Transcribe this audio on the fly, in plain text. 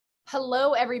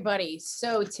Hello, everybody.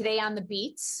 So today on The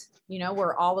Beats,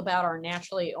 we're all about our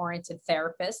naturally oriented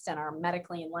therapists and our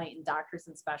medically enlightened doctors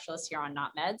and specialists here on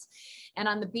Not Meds. And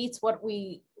on The Beats, what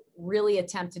we really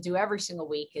attempt to do every single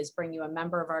week is bring you a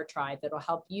member of our tribe that will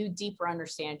help you deeper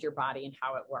understand your body and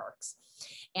how it works.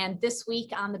 And this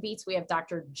week on The Beats, we have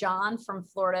Dr. John from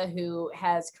Florida, who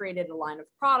has created a line of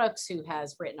products, who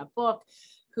has written a book,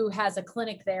 who has a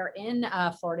clinic there in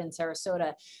Florida, in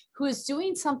Sarasota, who is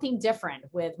doing something different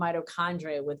with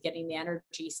mitochondria, with getting the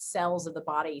energy cells of the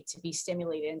body to be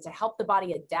stimulated and to help the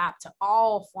body adapt to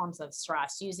all forms of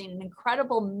stress using an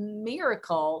incredible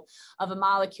miracle of a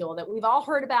molecule that we've all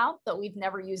heard about, but we've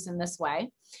never used in this way.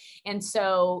 And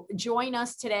so join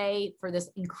us today for this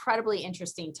incredibly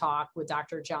interesting talk with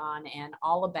Dr. John and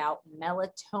all about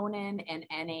melatonin and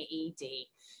NAD.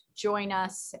 Join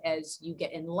us as you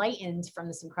get enlightened from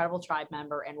this incredible tribe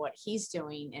member and what he's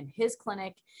doing in his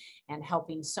clinic and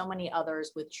helping so many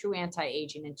others with true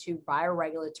anti-aging and true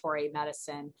bioregulatory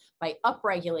medicine by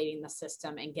upregulating the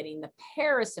system and getting the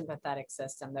parasympathetic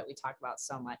system that we talk about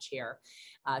so much here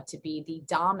to be the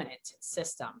dominant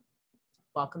system.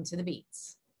 Welcome to The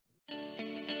Beats.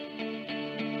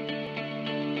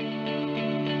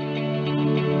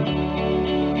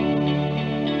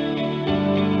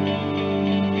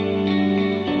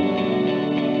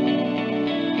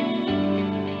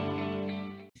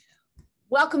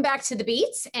 Welcome back to The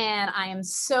Beats, and I am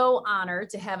so honored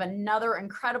to have another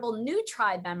incredible new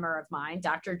tribe member of mine,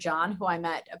 Dr. John, who I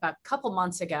met about a couple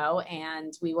months ago,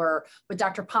 and we were with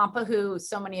Dr. Pompa, who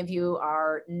so many of you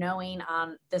are knowing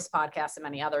on this podcast and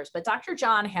many others. But Dr.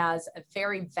 John has a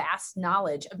very vast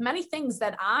knowledge of many things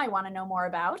that I want to know more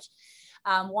about.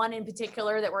 One in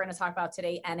particular that we're going to talk about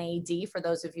today, NAD, for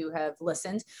those of you who have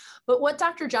listened. But what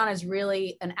Dr. John is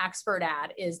really an expert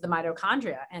at is the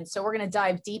mitochondria. And so we're going to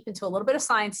dive deep into a little bit of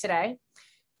science today.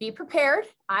 Be prepared.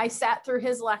 I sat through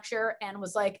his lecture and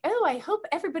was like, oh, I hope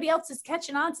everybody else is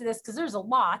catching on to this because there's a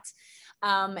lot.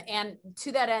 And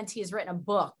to that end, he has written a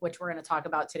book, which we're going to talk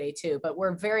about today too. But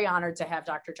we're very honored to have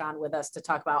Dr. John with us to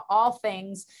talk about all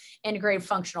things integrated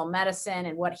functional medicine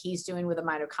and what he's doing with the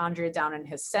mitochondria down in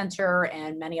his center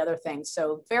and many other things.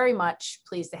 So very much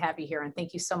pleased to have you here. And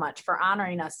thank you so much for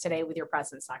honoring us today with your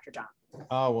presence, Dr. John.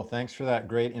 Oh, well, thanks for that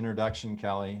great introduction,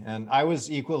 Kelly. And I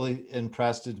was equally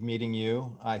impressed at meeting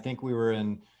you. I think we were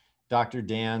in Dr.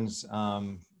 Dan's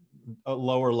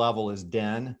lower level is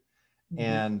Den.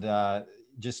 And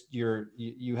just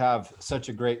you have such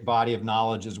a great body of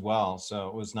knowledge as well. So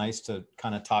it was nice to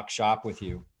kind of talk shop with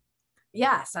you.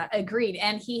 Yes, I agreed.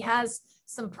 And he has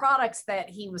some products that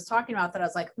he was talking about that I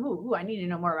was like, ooh, I need to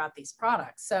know more about these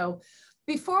products. So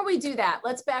before we do that,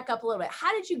 let's back up a little bit.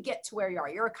 How did you get to where you are?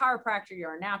 You're a chiropractor,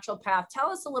 you're a naturopath. Tell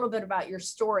us a little bit about your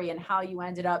story and how you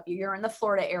ended up. You're in the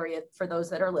Florida area, for those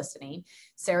that are listening,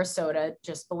 Sarasota,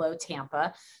 just below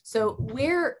Tampa. So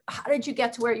how did you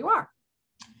get to where you are?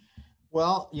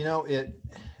 Well,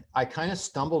 I kind of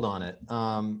stumbled on it.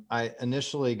 I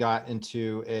initially got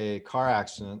into a car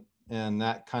accident, and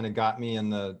that kind of got me in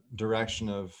the direction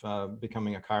of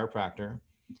becoming a chiropractor.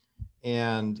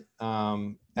 And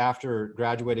after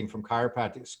graduating from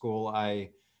chiropractic school, I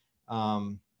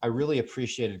really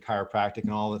appreciated chiropractic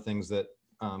and all the things that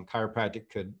chiropractic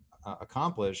could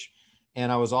accomplish.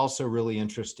 And I was also really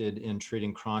interested in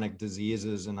treating chronic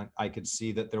diseases, and I could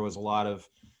see that there was a lot of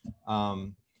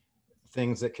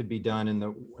things that could be done in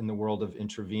the world of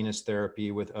intravenous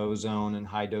therapy with ozone and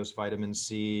high dose vitamin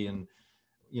C. And,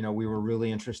 we were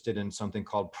really interested in something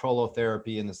called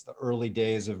prolotherapy in the early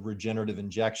days of regenerative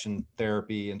injection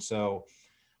therapy. And so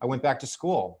I went back to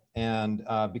school and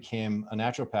became a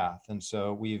naturopath. And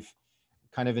so we've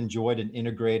kind of enjoyed an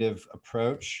integrative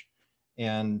approach.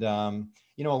 And,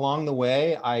 along the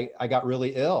way, I got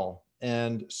really ill.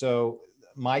 And so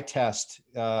my test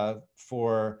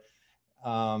for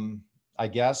I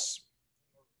guess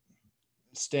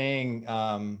staying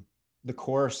the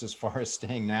course as far as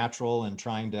staying natural and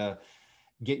trying to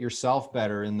get yourself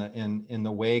better in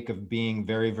the wake of being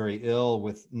very, very ill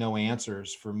with no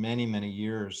answers for many, many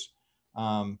years.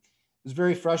 It was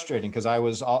very frustrating because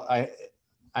I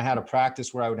had a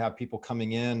practice where I would have people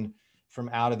coming in from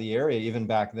out of the area even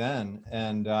back then,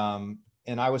 and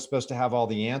I was supposed to have all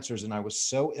the answers, and I was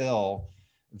so ill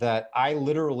that I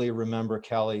literally remember,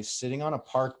 Kelly, sitting on a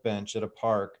park bench at a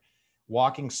park,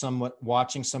 watching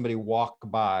somebody walk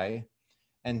by,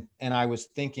 and I was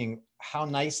thinking how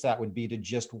nice that would be to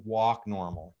just walk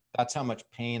normal. That's how much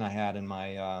pain I had in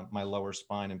my my lower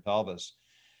spine and pelvis.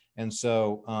 And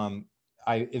so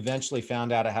I eventually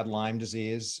found out I had Lyme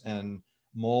disease and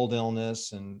mold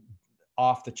illness and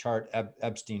off the chart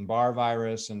Epstein-Barr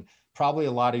virus, and probably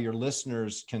a lot of your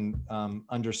listeners can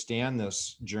understand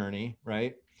this journey,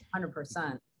 right?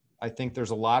 100%. I think there's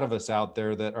a lot of us out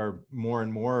there that are more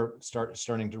and more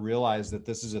starting to realize that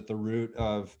this is at the root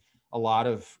of a lot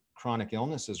of chronic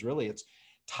illnesses. Really, it's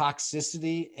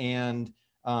toxicity and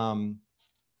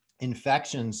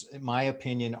infections, in my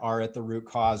opinion, are at the root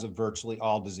cause of virtually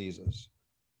all diseases.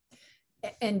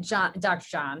 And Dr.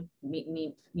 John,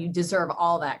 you deserve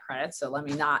all that credit. So let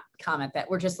me not comment that.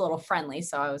 We're just a little friendly.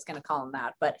 So I was going to call him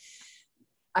that. But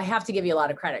I have to give you a lot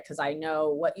of credit because I know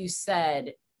what you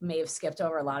said may have skipped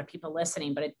over a lot of people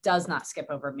listening, but it does not skip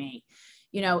over me.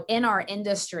 You know, in our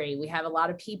industry, we have a lot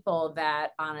of people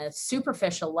that on a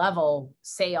superficial level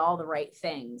say all the right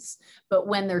things, but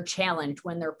when they're challenged,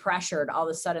 when they're pressured, all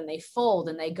of a sudden they fold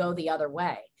and they go the other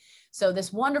way. So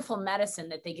this wonderful medicine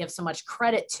that they give so much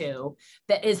credit to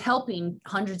that is helping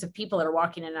hundreds of people that are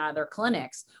walking in and out of their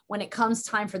clinics, when it comes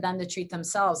time for them to treat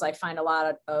themselves, I find a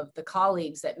lot of the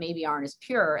colleagues that maybe aren't as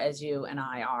pure as you and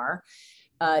I are,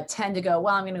 tend to go,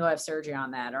 well, I'm going to go have surgery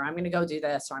on that, or I'm going to go do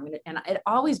this, or I'm going to, and it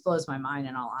always blows my mind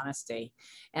in all honesty.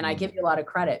 And I give you a lot of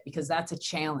credit because that's a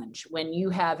challenge. When you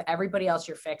have everybody else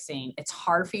you're fixing, it's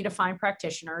hard for you to find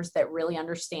practitioners that really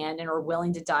understand and are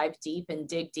willing to dive deep and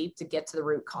dig deep to get to the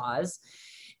root cause.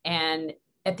 And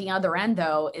at the other end,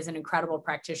 though, is an incredible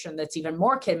practitioner that's even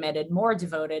more committed, more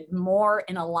devoted, more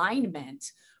in alignment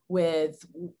with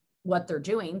what they're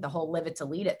doing, the whole live it to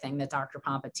lead it thing that Dr.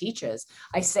 Pompa teaches.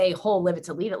 I say whole live it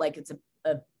to lead it like it's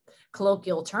a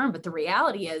colloquial term, but the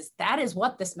reality is that is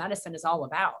what this medicine is all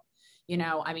about. You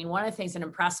know, I mean, one of the things that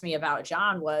impressed me about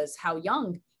John was how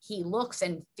young he looks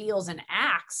and feels and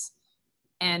acts.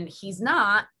 And he's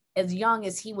not as young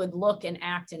as he would look and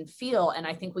act and feel. And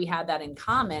I think we had that in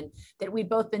common, that we've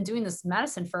both been doing this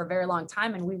medicine for a very long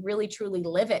time and we really truly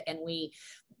live it. And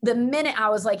the minute I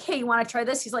was like, hey, you want to try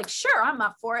this? He's like, sure, I'm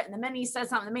up for it. And the minute he said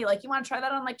something to me, like, you want to try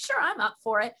that? I'm like, sure, I'm up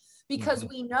for it. Because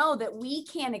we know that we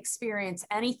can't experience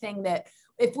anything that,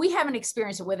 if we haven't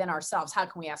experienced it within ourselves, how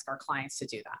can we ask our clients to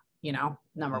do that? You know,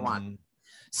 number one.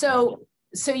 So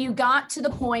you got to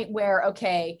the point where,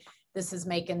 okay, this is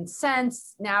making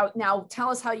sense. Now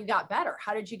tell us how you got better.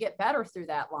 How did you get better through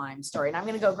that Lyme story? And I'm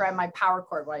going to go grab my power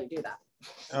cord while you do that.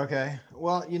 Okay.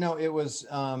 Well, you know, it was,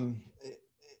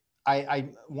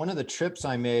 one of the trips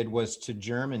I made was to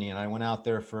Germany, and I went out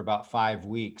there for about 5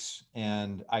 weeks,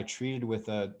 and I treated with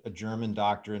a German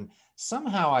doctor, and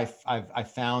somehow I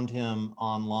found him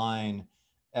online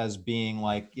as being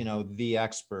like, you know, the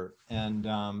expert. And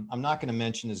I'm not going to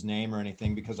mention his name or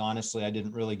anything because honestly, I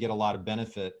didn't really get a lot of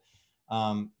benefit.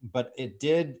 But it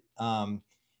did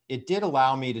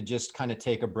allow me to just kind of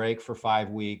take a break for 5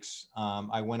 weeks.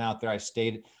 I went out there, I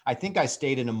think I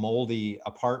stayed in a moldy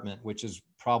apartment, which is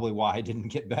probably why I didn't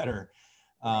get better.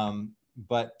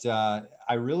 But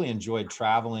I really enjoyed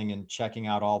traveling and checking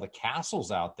out all the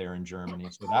castles out there in Germany.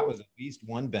 So that was at least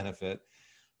one benefit.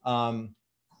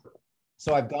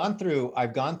 So I've gone through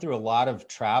a lot of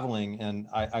traveling, and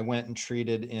I went and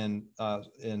treated in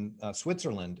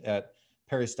Switzerland at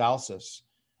Peristalsis.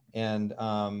 And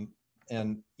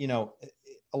you know,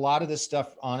 a lot of this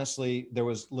stuff, honestly, there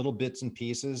was little bits and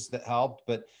pieces that helped,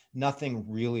 but nothing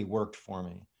really worked for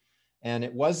me. And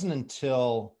it wasn't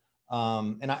until,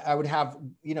 and I would have,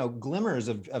 you know, glimmers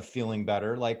of feeling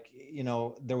better. Like, you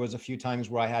know, there was a few times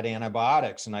where I had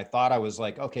antibiotics and I thought I was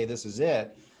like, okay, this is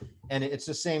it. And it's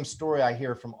the same story I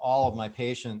hear from all of my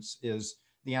patients is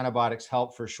the antibiotics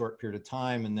help for a short period of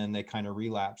time and then they kind of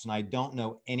relapse. And I don't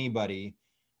know anybody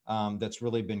that's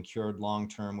really been cured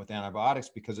long-term with antibiotics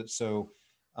because it's so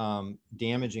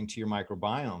damaging to your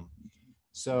microbiome.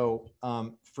 So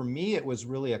for me, it was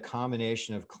really a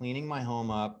combination of cleaning my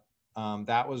home up.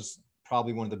 That was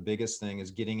probably one of the biggest things,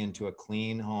 is getting into a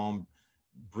clean home,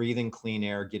 breathing clean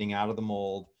air, getting out of the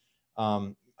mold.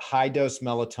 High dose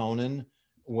melatonin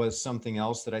was something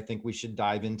else that I think we should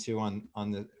dive into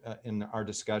in our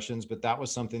discussions, but that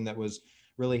was something that was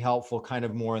really helpful, kind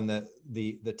of more in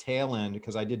the tail end,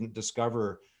 because I didn't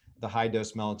discover the high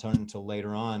dose melatonin until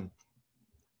later on.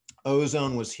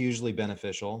 Ozone was hugely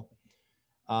beneficial.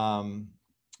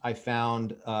 I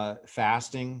found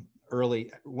fasting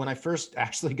early. When I first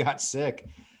actually got sick,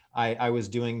 I was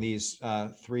doing these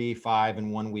 3, 5,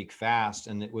 and 1 week fast,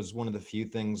 and it was one of the few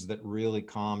things that really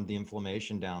calmed the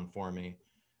inflammation down for me.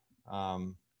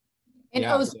 And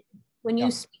yeah, ozone, when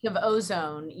you speak of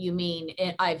ozone, you mean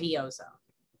IV ozone?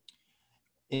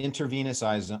 Intravenous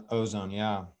ozone,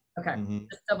 yeah. Okay,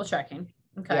 just double checking.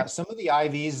 Okay. Yeah, some of the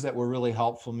IVs that were really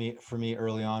helpful for me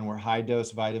early on were high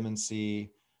dose vitamin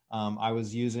C. I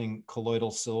was using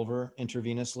colloidal silver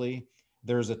intravenously.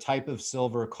 There's a type of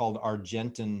silver called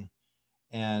argentin,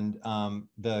 And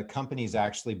the company's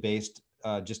actually based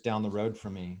just down the road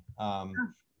from me.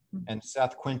 And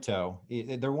Seth Quinto,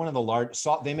 they're one of the large,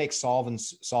 they make solvent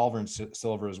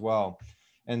silver as well.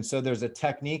 And so there's a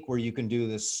technique where you can do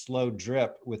this slow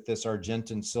drip with this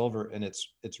Argentine silver, and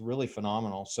it's really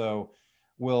phenomenal. So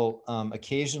we'll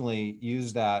occasionally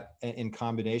use that in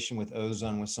combination with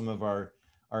ozone with some of our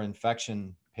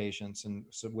infection patients, and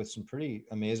so with some pretty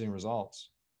amazing results.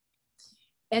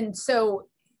 And so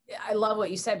I love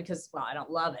what you said, because, well, I don't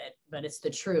love it, but it's the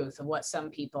truth of what some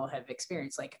people have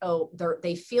experienced. Like, oh,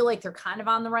 they feel like they're kind of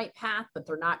on the right path, but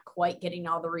they're not quite getting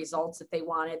all the results that they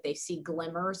wanted. They see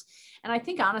glimmers. And I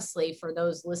think, honestly, for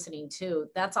those listening too,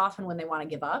 that's often when they want to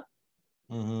give up.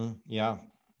 Mm-hmm. Yeah.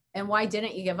 And why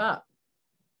didn't you give up?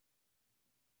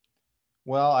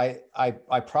 Well,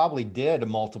 I probably did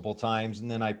multiple times,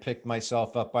 and then I picked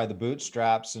myself up by the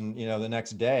bootstraps, and the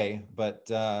next day. But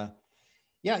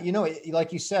yeah,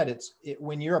 like you said,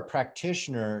 when you're a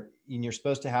practitioner and you're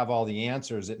supposed to have all the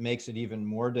answers, it makes it even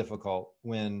more difficult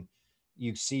when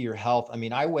you see your health. I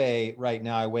mean, right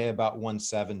now I weigh about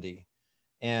 170,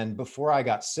 and before I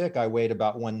got sick, I weighed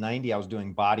about 190. I was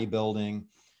doing bodybuilding,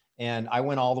 and I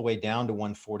went all the way down to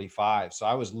 145. So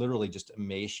I was literally just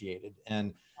emaciated.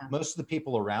 And most of the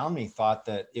people around me thought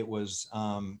that it was,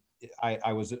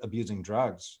 I was abusing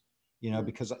drugs,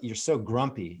 because you're so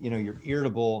grumpy, you're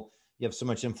irritable, you have so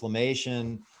much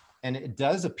inflammation. And it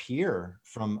does appear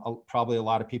from probably a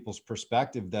lot of people's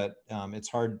perspective that it's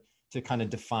hard to kind of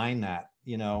define that,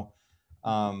 and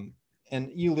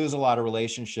you lose a lot of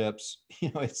relationships,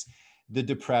 it's the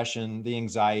depression, the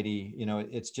anxiety,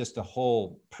 it's just a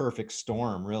whole perfect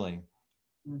storm, really.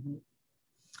 Mm-hmm.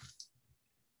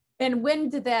 And when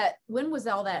was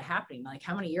all that happening? Like,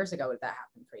 how many years ago did that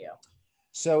happen for you?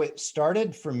 So it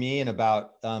started for me in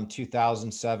about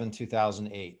 2007,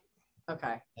 2008.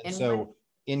 Okay. And so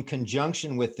in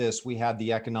conjunction with this, we had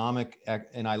the economic,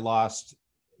 and I lost,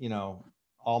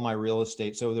 all my real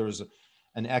estate. So there was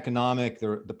an economic,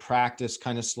 the practice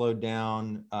kind of slowed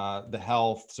down, the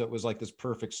health. So it was like this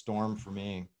perfect storm for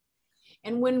me.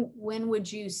 And when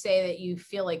would you say that you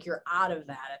feel like you're out of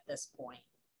that at this point?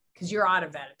 Because you're out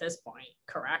of that at this point,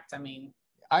 correct? I mean,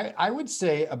 I would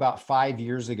say about 5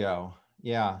 years ago.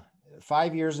 Yeah.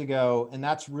 5 years ago. And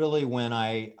that's really when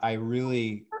I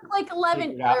really like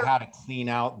 11 figured out how to clean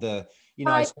out the,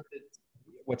 I started,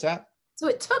 what's that? So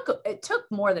it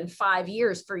took more than 5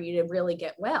 years for you to really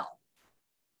get well.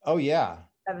 Oh yeah.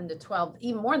 7 to 12,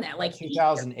 even more than that, like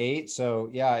 2008. So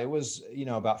yeah, it was,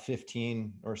 about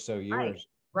 15 or so years.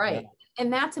 Right. Yeah.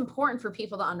 And that's important for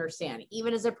people to understand,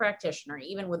 even as a practitioner,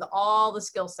 even with all the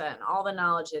skill set and all the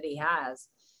knowledge that he has,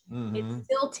 it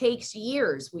still takes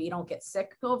years. We don't get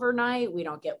sick overnight. We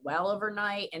don't get well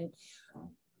overnight. And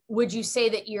would you say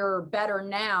that you're better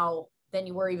now than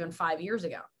you were even 5 years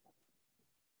ago?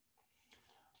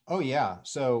 Oh yeah.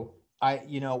 So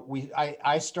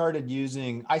I started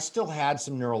using, I still had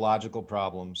some neurological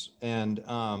problems, and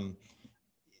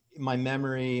my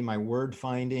memory, my word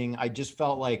finding, I just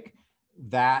felt like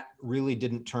that really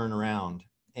didn't turn around.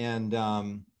 And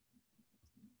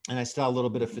I still had a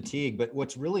little bit of fatigue. But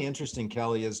what's really interesting,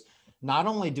 Kelly, is not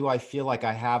only do I feel like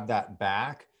I have that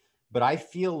back, but I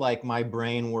feel like my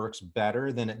brain works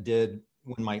better than it did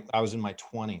when I was in my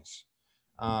 20s.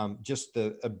 Just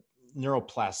the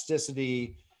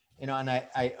neuroplasticity, and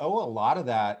I owe a lot of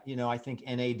that. I think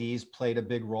NADs played a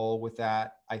big role with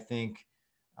that. I think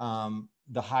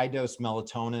the high dose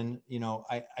melatonin,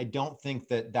 I don't think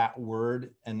that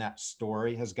word and that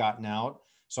story has gotten out.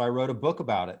 So I wrote a book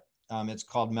about it. It's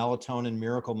called Melatonin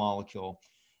Miracle Molecule.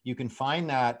 You can find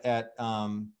that at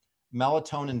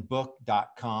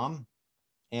melatoninbook.com,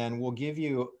 and we'll give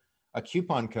you a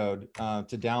coupon code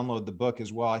to download the book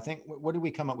as well. I think, what did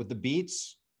we come up with? The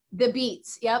Beats? The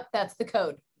Beats. Yep. That's the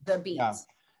code. The Beats. Yeah.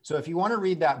 So if you want to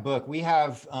read that book, we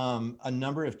have a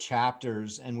number of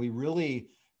chapters, and we really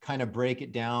kind of break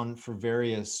it down for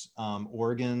various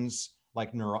organs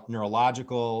like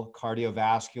neurological,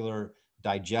 cardiovascular,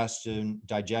 digestion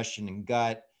and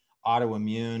gut,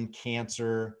 autoimmune,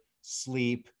 cancer,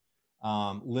 sleep,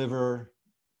 liver,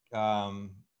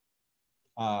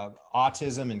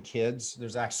 autism in kids.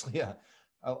 There's actually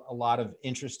a lot of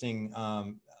interesting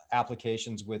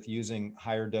applications with using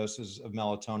higher doses of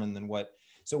melatonin than what.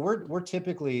 So we're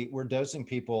dosing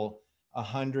people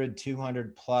 100,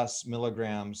 200 plus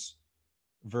milligrams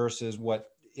versus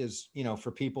what is,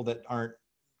 for people that aren't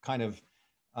kind of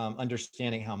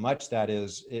understanding how much that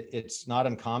is, it's not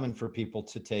uncommon for people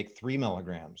to take 3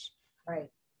 milligrams. Right.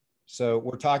 So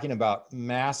we're talking about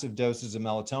massive doses of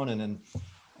melatonin,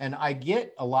 and I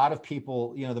get a lot of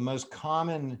people, the most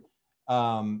common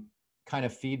kind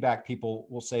of feedback people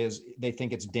will say is they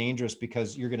think it's dangerous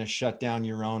because you're going to shut down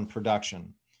your own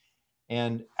production.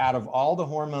 And out of all the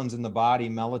hormones in the body,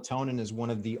 melatonin is one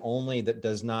of the only that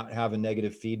does not have a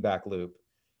negative feedback loop.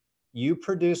 You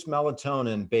produce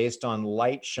melatonin based on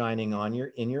light shining on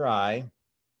in your eye,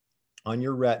 on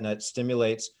your retina. It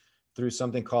stimulates through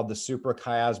something called the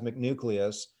suprachiasmatic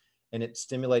nucleus, and it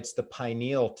stimulates the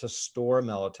pineal to store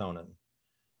melatonin.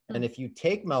 And if you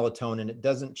take melatonin, it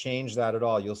doesn't change that at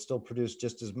all. You'll still produce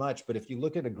just as much. But if you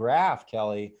look at a graph,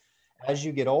 Kelly, as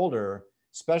you get older,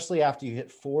 especially after you hit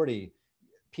 40,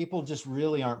 people just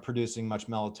really aren't producing much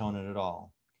melatonin at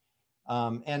all.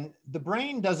 And the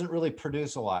brain doesn't really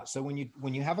produce a lot. So when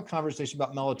you have a conversation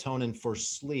about melatonin for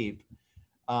sleep,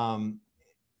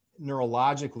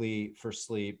 neurologically for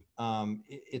sleep,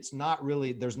 it's not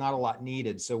really, there's not a lot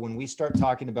needed. So when we start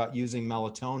talking about using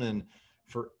melatonin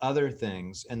for other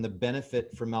things and the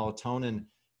benefit for melatonin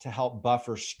to help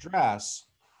buffer stress,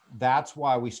 that's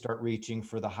why we start reaching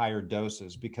for the higher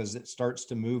doses, because it starts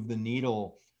to move the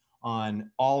needle on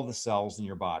all the cells in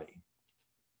your body.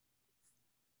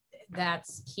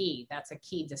 That's key. That's a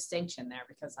key distinction there,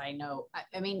 because I know,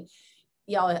 I mean,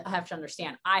 y'all have to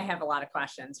understand, I have a lot of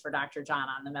questions for Dr. John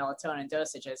on the melatonin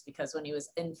dosages, because when he was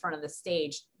in front of the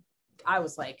stage, I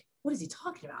was like, what is he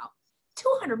talking about?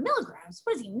 200 milligrams.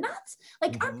 What is he, nuts?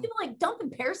 Like, aren't people like dumping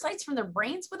parasites from their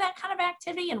brains with that kind of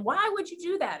activity? And why would you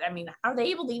do that? I mean, are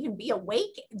they able to even be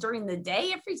awake during the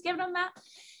day if he's giving them that?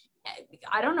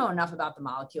 I don't know enough about the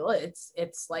molecule. It's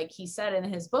like he said in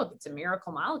his book, it's a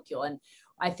miracle molecule. And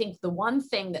I think the one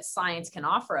thing that science can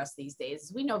offer us these days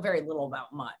is we know very little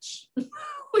about much.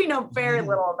 We know very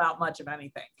little about much of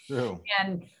anything. True.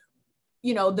 And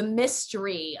you know, the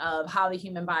mystery of how the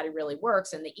human body really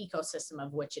works and the ecosystem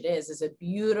of which it is a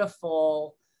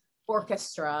beautiful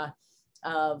orchestra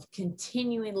of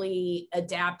continually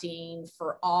adapting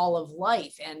for all of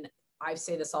life. And I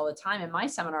say this all the time in my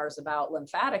seminars about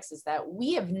lymphatics, is that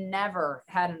we have never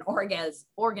had an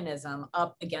organism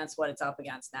up against what it's up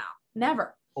against now.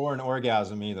 Never. Or an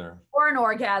orgasm either. Or an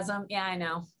orgasm. Yeah, I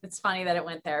know. It's funny that it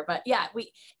went there, but yeah,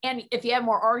 and if you have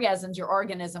more orgasms, your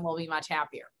organism will be much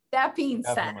happier. That being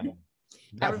said,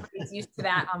 everybody's used to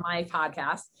that on my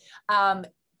podcast.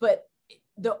 But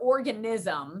the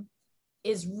organism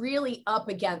is really up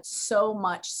against so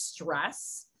much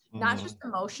stress, not just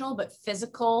emotional, but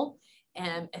physical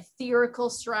and etherical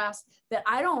stress, that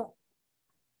I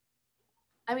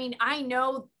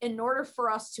know in order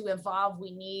for us to evolve,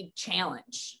 we need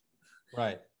challenge.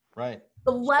 Right.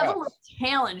 The level of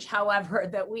challenge, however,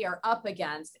 that we are up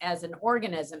against as an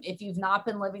organism, if you've not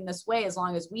been living this way as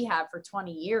long as we have for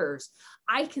 20 years,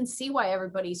 I can see why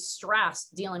everybody's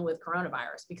stressed dealing with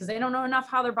coronavirus, because they don't know enough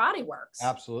how their body works.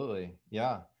 Absolutely.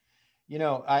 Yeah. You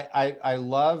know, I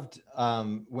loved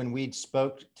when we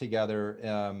spoke together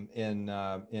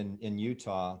in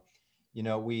Utah. You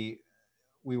know, we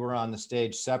were on the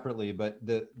stage separately, but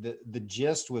the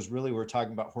gist was really, we're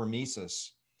talking about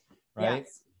hormesis, right?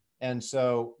 Yes. And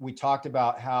so we talked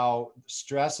about how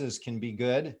stresses can be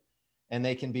good and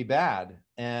they can be bad.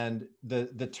 And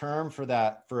the term for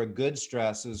that, for a good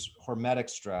stress, is hormetic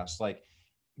stress. Like,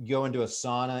 you go into a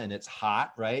sauna and it's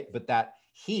hot, right? But that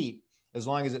heat, as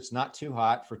long as it's not too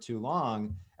hot for too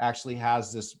long, actually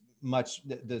has this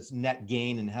net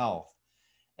gain in health.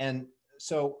 And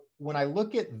so when I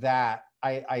look at that,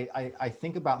 I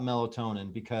think about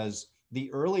melatonin, because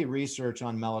the early research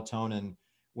on melatonin,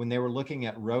 when they were looking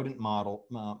at rodent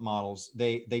models,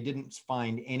 they didn't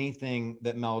find anything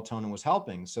that melatonin was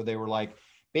helping. So they were like,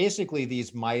 basically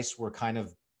these mice were kind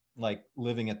of like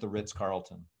living at the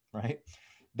Ritz-Carlton, right?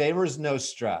 There was no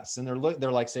stress. And they're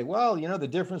like, say, well, you know, the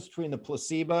difference between the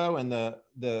placebo and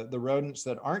the rodents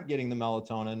that aren't getting the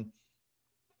melatonin,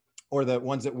 or the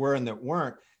ones that were and that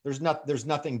weren't, there's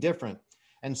nothing different.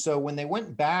 And so when they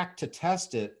went back to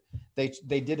test it,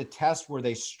 they did a test where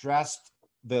they stressed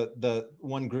the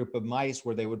one group of mice,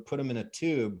 where they would put them in a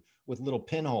tube with little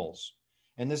pinholes.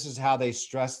 And this is how they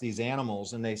stress these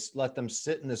animals. And they let them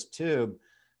sit in this tube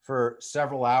for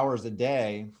several hours a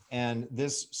day. And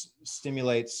this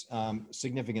stimulates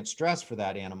significant stress for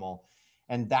that animal.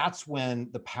 And that's when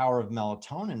the power of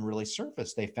melatonin really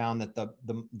surfaced. They found that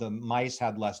the mice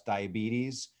had less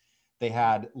diabetes. They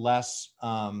had less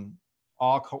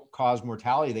all-cause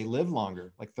mortality. They lived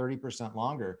longer, like 30%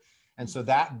 longer. And so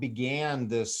that began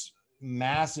this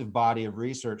massive body of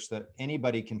research that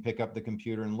anybody can pick up the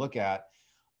computer and look at.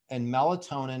 And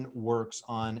melatonin works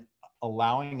on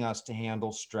allowing us to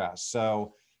handle stress.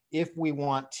 So if we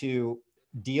want to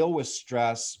deal with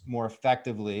stress more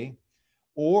effectively,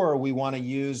 or we want to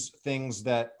use things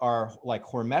that are like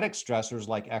hormetic stressors,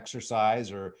 like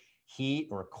exercise or heat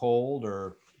or cold,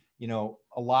 or, you know,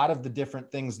 a lot of the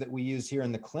different things that we use here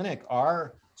in the clinic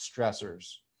are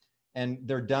stressors. And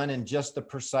they're done in just the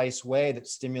precise way that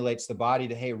stimulates the body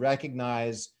to, hey,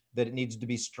 recognize that it needs to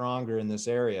be stronger in this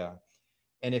area.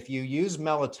 And if you use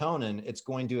melatonin, it's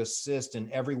going to assist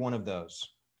in every one of those.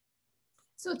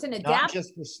 So it's an not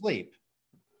just for sleep.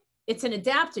 It's an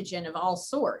adaptogen of all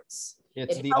sorts.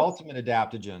 It's the ultimate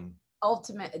adaptogen.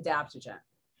 Ultimate adaptogen.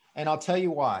 And I'll tell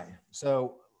you why.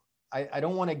 So I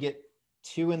don't want to get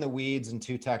too in the weeds and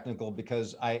too technical,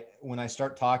 because when I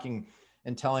start talking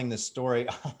and telling this story,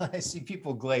 I see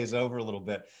people glaze over a little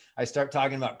bit. I start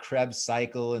talking about Krebs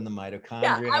cycle and the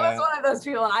mitochondria. Yeah, I was one of those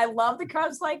people. I love the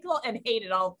Krebs cycle and hate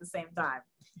it all at the same time.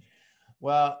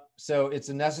 Well, so it's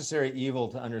a necessary evil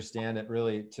to understand it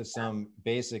really to some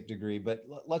basic degree, but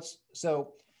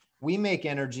so we make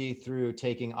energy through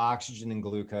taking oxygen and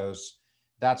glucose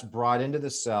that's brought into the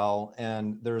cell.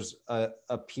 And there's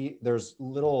there's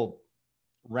little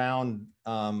round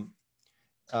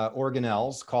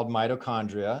organelles called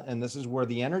mitochondria. And this is where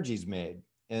the energy is made.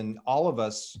 And all of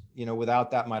us, you know, without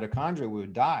that mitochondria, we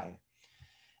would die.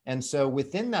 And so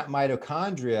within that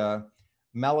mitochondria,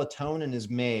 melatonin is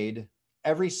made.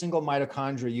 Every single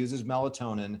mitochondria uses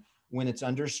melatonin when it's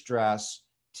under stress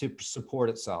to support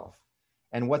itself.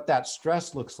 And what that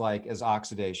stress looks like is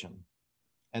oxidation.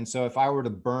 And so if I were to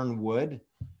burn wood,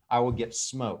 I will get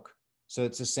smoke. So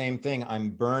it's the same thing. I'm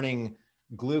burning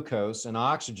glucose and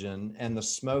oxygen, and the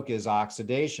smoke is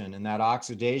oxidation, and that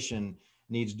oxidation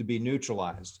needs to be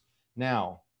neutralized.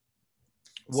 Now,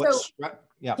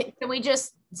 can we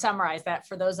just summarize that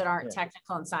for those that aren't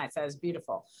technical in science? That is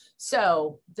beautiful.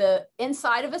 So the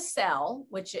inside of a cell,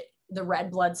 which the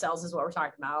red blood cells is what we're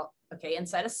talking about. Okay.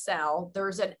 Inside a cell,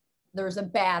 there's a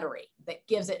battery that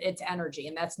gives it its energy,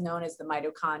 and that's known as the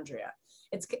mitochondria.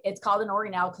 It's called an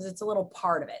organelle because it's a little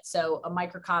part of it. So a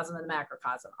microcosm and a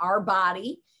macrocosm. Our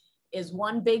body is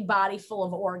one big body full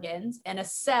of organs, and a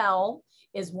cell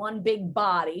is one big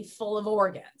body full of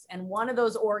organs. And one of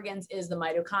those organs is the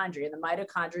mitochondria. The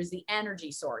mitochondria is the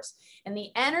energy source. And the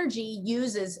energy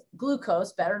uses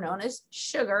glucose, better known as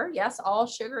sugar. Yes, all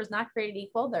sugar is not created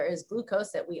equal. There is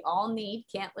glucose that we all need.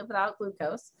 Can't live without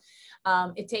glucose.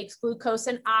 It takes glucose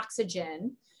and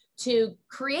oxygen to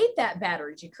create that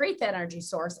battery, to create that energy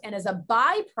source. And as a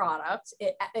byproduct,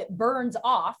 it burns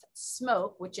off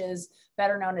smoke, which is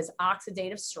better known as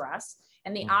oxidative stress.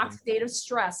 And the oxidative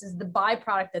stress is the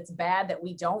byproduct that's bad that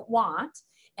we don't want.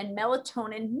 And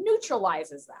melatonin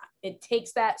neutralizes that. It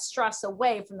takes that stress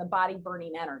away from the body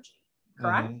burning energy,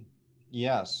 correct?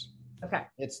 Yes. Okay.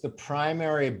 It's the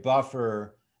primary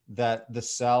buffer that the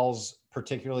cells,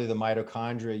 particularly the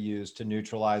mitochondria, use to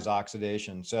neutralize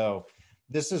oxidation. So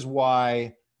this is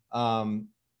why melatonin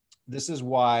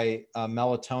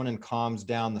calms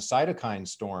down the cytokine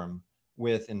storm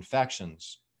with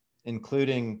infections,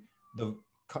 including the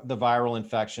viral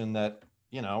infection that,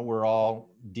 you know, we're all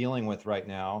dealing with right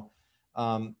now.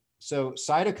 So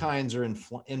cytokines are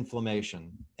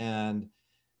inflammation, and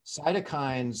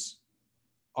cytokines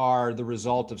are the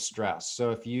result of stress.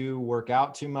 So if you work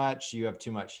out too much, you have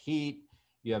too much heat,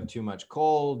 you have too much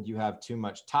cold, you have too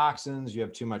much toxins, you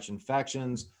have too much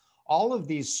infections. All of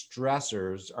these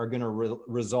stressors are going to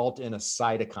result in a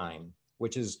cytokine,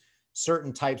 which is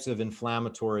certain types of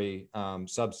inflammatory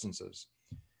substances.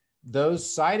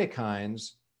 Those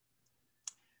cytokines,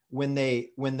 when they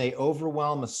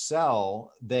overwhelm a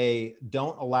cell, they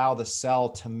don't allow the cell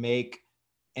to make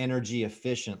energy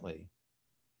efficiently.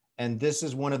 And this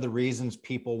is one of the reasons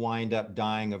people wind up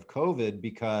dying of COVID,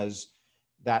 because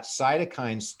that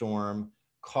cytokine storm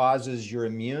causes your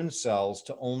immune cells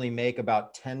to only make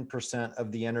about 10%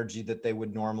 of the energy that they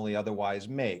would normally otherwise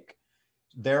make.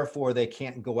 Therefore, they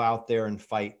can't go out there and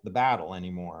fight the battle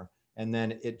anymore. And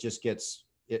then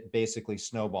it basically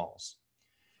snowballs.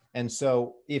 And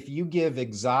so if you give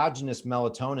exogenous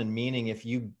melatonin, meaning if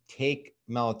you take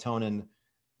melatonin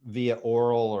via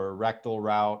oral or rectal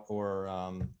route or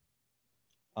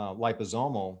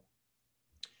liposomal,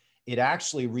 it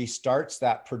actually restarts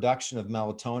that production of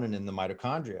melatonin in the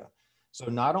mitochondria. So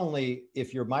not only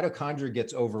if your mitochondria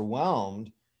gets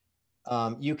overwhelmed,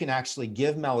 you can actually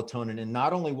give melatonin, and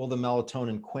not only will the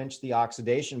melatonin quench the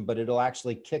oxidation, but it'll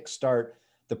actually kickstart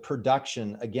the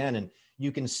production again. And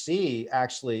you can see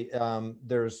actually,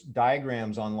 there's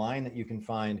diagrams online that you can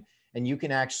find, and you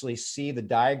can actually see the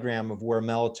diagram of where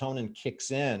melatonin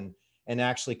kicks in and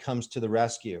actually comes to the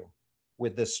rescue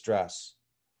with this stress.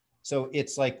 So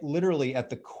it's like literally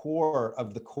at the core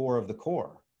of the core of the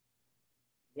core.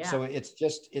 Yeah. So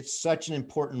it's such an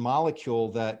important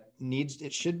molecule that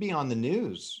it should be on the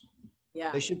news.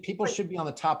 Yeah. People should be on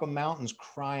the top of mountains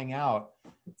crying out.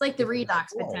 It's like the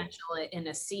redox potential in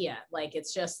ASEA. Like,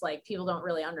 it's just like people don't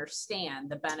really understand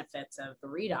the benefits of the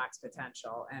redox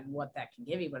potential and what that can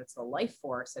give you, but it's the life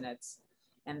force. And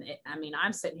I mean,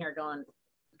 I'm sitting here going,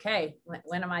 okay,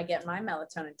 when am I getting my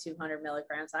melatonin 200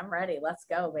 milligrams? I'm ready. Let's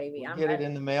go, baby. We'll get it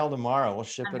in the mail tomorrow. We'll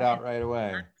ship it out right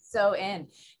away. So in,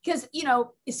 because,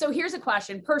 so here's a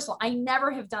question. Personal, I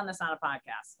never have done this on a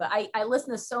podcast, but I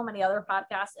listen to so many other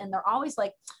podcasts and they're always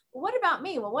like, well, what about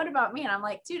me? Well, what about me? And I'm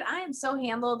like, dude, I am so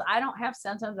handled. I don't have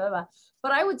symptoms, blah, blah.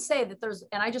 But I would say that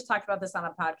and I just talked about this on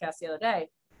a podcast the other day.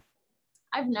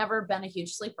 I've never been a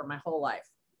huge sleeper my whole life.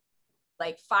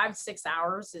 Like 5 to 6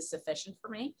 hours is sufficient for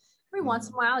me. Every once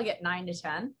in a while I get 9 to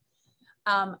 10.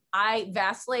 I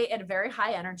vacillate at a very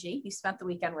high energy. You spent the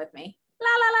weekend with me. La,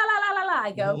 la, la, la, la, la, la.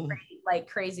 I go like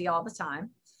crazy all the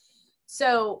time.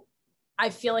 So I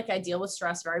feel like I deal with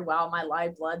stress very well. My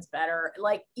live blood's better.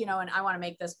 Like, and I want to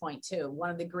make this point too. One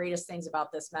of the greatest things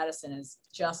about this medicine is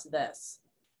just this.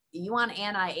 You want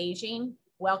anti-aging?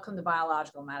 Welcome to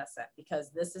biological medicine,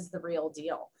 because this is the real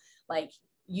deal. Like,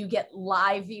 you get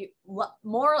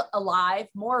more alive,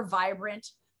 more vibrant,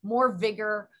 more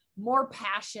vigor, more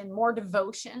passion, more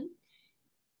devotion.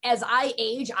 As I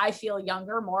age, I feel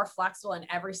younger, more flexible in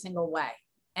every single way.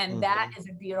 And that is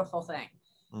a beautiful thing.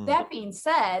 That being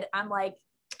said, I'm like,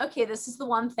 okay, this is the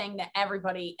one thing that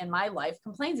everybody in my life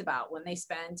complains about when they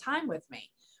spend time with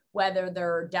me, whether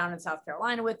they're down in South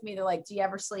Carolina with me. They're like, do you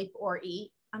ever sleep or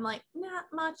eat? I'm like, not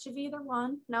much of either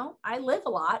one. No, I live a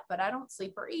lot, but I don't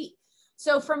sleep or eat.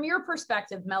 So from your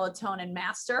perspective, Melatonin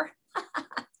Master, so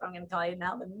I'm going to call you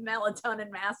now the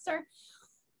Melatonin Master,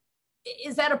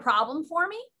 is that a problem for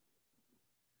me?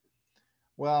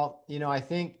 Well, I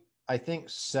think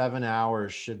 7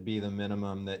 hours should be the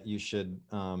minimum that you should.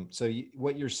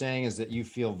 What you're saying is that you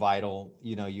feel vital,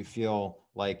 you feel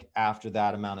like after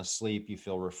that amount of sleep, you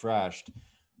feel refreshed.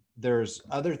 There's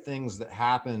other things that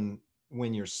happen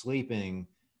when you're sleeping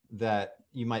that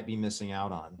you might be missing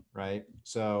out on, right?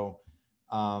 So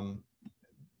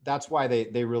that's why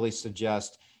they really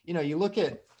suggest, you look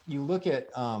at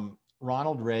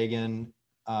Ronald Reagan.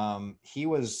 He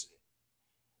was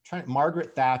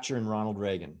Margaret Thatcher and Ronald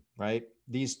Reagan, right?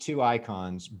 These two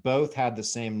icons both had the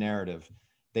same narrative.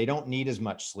 They don't need as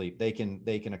much sleep. They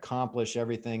can accomplish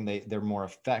everything. They're more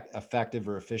effective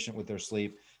or efficient with their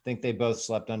sleep. I think they both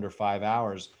slept under 5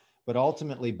 hours, but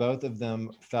ultimately both of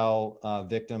them fell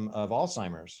victim of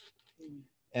Alzheimer's.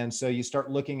 And so you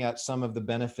start looking at some of the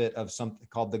benefit of something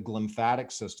called the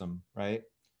glymphatic system, right?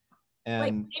 And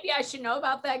like, maybe I should know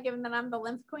about that, given that I'm the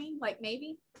lymph queen, like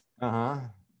maybe.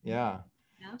 Yeah.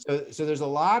 So there's a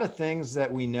lot of things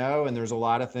that we know, and there's a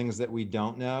lot of things that we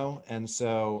don't know. And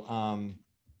so,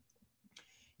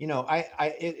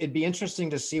 it'd be interesting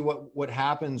to see what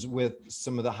happens with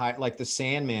some of the like the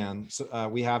Sandman. So,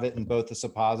 we have it in both the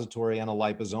suppository and a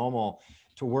liposomal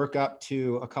to work up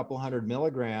to a couple 100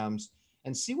 milligrams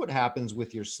and see what happens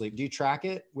with your sleep. Do you track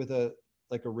it with a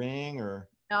ring or?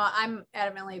 No, I'm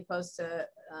adamantly opposed to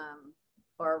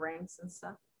Oura rings and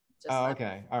stuff.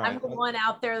 Okay. All right. I'm the one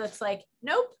out there that's like,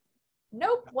 nope,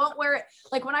 won't wear it.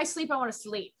 Like, when I sleep, I want to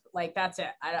sleep. Like, that's it.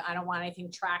 I don't want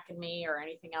anything tracking me or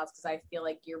anything else, because I feel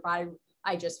like your body,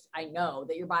 I know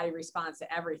that your body responds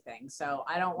to everything. So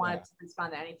I don't want it to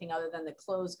respond to anything other than the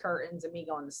closed curtains and me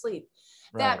going to sleep.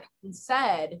 Right. That being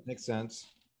said, makes sense.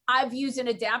 I've used an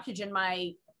adaptogen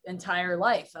my entire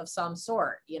life of some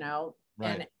sort, right.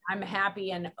 And I'm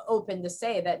happy and open to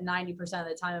say that 90% of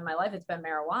the time in my life, it's been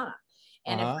marijuana.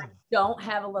 And if I don't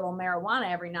have a little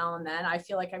marijuana every now and then, I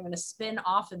feel like I'm going to spin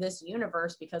off of this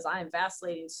universe, because I am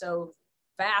vacillating so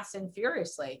fast and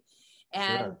furiously.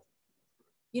 And,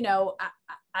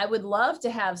 I would love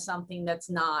to have something that's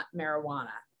not marijuana,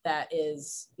 that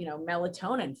is,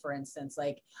 melatonin, for instance.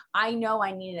 Like, I know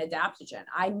I need an adaptogen.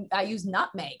 I use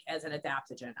nutmeg as an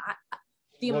adaptogen.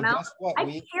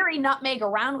 I carry nutmeg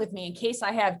around with me in case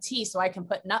I have tea, so I can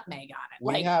put nutmeg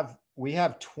on it. We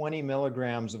have 20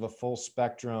 milligrams of a full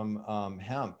spectrum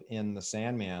hemp in the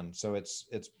Sandman. So it's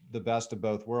the best of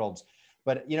both worlds.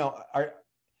 But,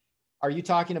 are you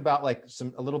talking about like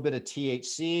a little bit of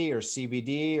THC or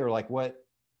CBD or like what?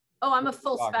 Oh, I'm a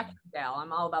full spectrum gal.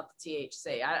 I'm all about the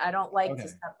THC. I don't like to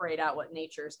separate out what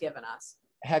nature's given us.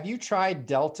 Have you tried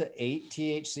Delta 8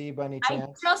 THC by any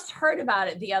chance? I just heard about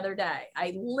it the other day.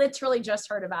 I literally just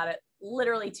heard about it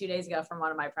literally 2 days ago from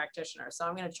one of my practitioners. So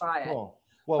I'm going to try it. Cool.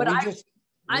 Well,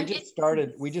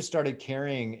 we just started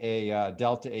carrying a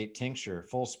Delta 8 tincture,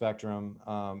 full spectrum.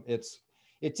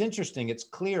 It's interesting. It's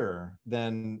clearer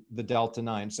than the Delta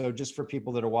 9. So just for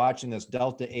people that are watching this,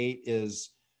 Delta 8 is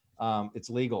it's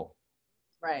legal.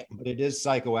 Right. but it is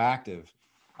psychoactive.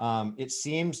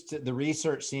 The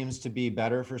research seems to be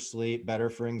better for sleep, better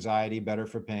for anxiety, better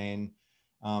for pain.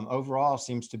 Overall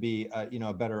seems to be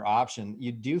a better option.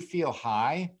 You do feel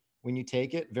high when you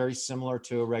take it, very similar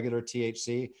to a regular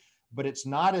THC, but it's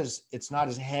not as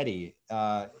heady.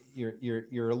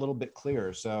 You're a little bit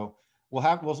clearer. So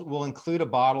we'll include a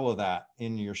bottle of that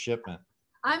in your shipment.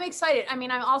 I'm excited. I mean,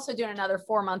 I'm also doing another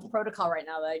 4-month protocol right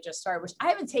now that I just started, which I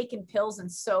haven't taken pills in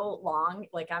so long.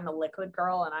 Like, I'm a liquid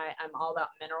girl and I'm all about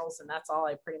minerals, and that's all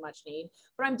I pretty much need.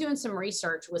 But I'm doing some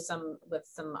research with some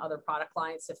other product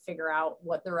lines to figure out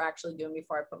what they're actually doing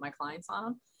before I put my clients on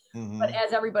them. Mm-hmm. But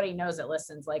as everybody knows that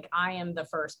listens, like, I am the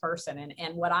first person.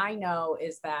 And what I know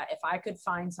is that if I could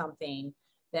find something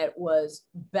that was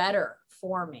better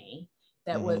for me,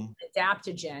 that was an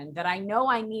adaptogen, that I know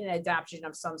I need an adaptogen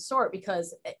of some sort,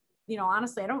 because,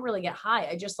 honestly, I don't really get high.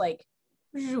 I just okay,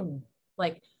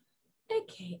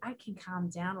 I can calm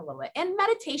down a little bit. And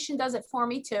meditation does it for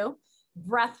me too.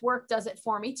 Breath work does it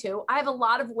for me too. I have a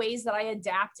lot of ways that I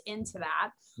adapt into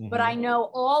that, but I know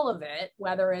all of it,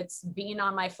 whether it's being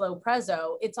on my Flow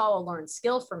Prezzo, it's all a learned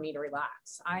skill for me to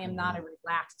relax. I am not a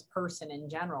relaxed person in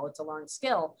general. It's a learned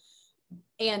skill.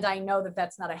 And I know that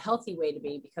that's not a healthy way to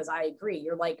be, because I agree.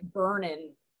 You're like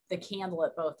burning the candle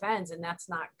at both ends, and that's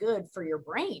not good for your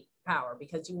brain power,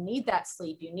 because you need that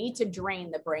sleep. You need to drain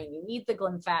the brain. You need the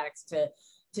lymphatics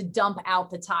to dump out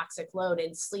the toxic load.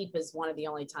 And sleep is one of the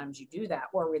only times you do that,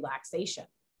 or relaxation.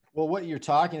 Well, what you're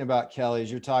talking about, Kelly,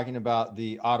 is you're talking about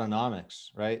the autonomics,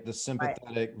 right? The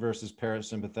sympathetic versus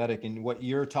parasympathetic. And what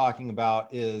you're talking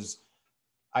about is,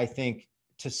 I think,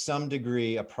 to some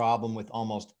degree, a problem with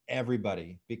almost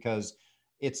everybody, because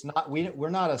it's not, we're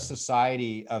not a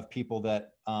society of people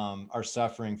that are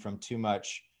suffering from too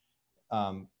much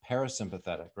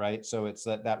parasympathetic, right? So it's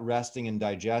that resting and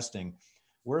digesting.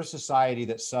 We're a society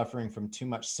that's suffering from too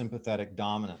much sympathetic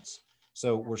dominance.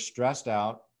 So we're stressed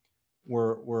out,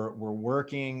 we're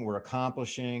working, we're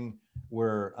accomplishing,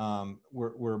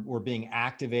 we're being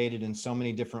activated in so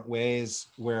many different ways,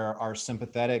 where our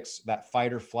sympathetics, that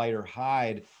fight or flight or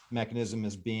hide mechanism,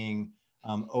 is being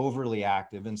overly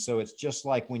active. And so it's just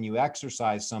like when you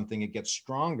exercise something, it gets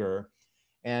stronger.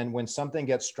 And when something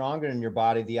gets stronger in your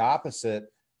body, the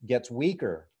opposite gets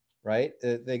weaker, right?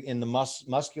 In the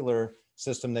muscular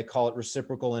system, they call it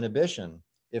reciprocal inhibition.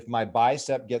 If my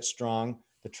bicep gets strong,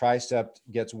 the tricep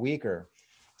gets weaker.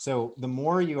 So the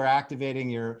more you are activating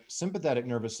your sympathetic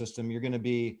nervous system, you're going to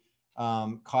be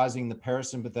causing the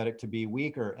parasympathetic to be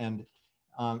weaker. And,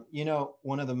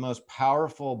 one of the most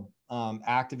powerful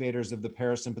activators of the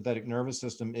parasympathetic nervous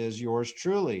system is yours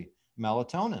truly,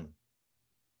 melatonin.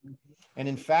 And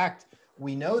in fact,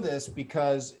 we know this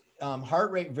because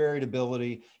heart rate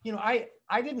variability, I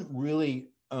didn't really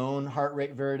own heart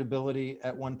rate variability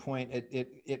at one point.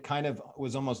 It kind of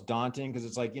was almost daunting, because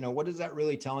it's like, what is that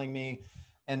really telling me?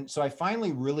 And so I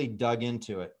finally really dug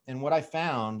into it. And what I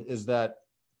found is that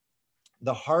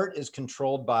the heart is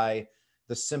controlled by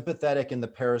the sympathetic and the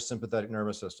parasympathetic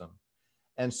nervous system.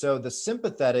 And so the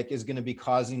sympathetic is going to be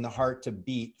causing the heart to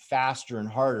beat faster and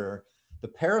harder. The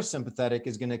parasympathetic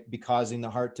is going to be causing the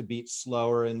heart to beat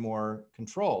slower and more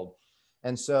controlled.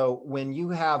 And so when you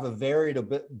have a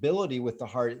variability with the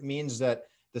heart, it means that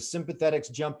the sympathetic's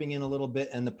jumping in a little bit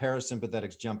and the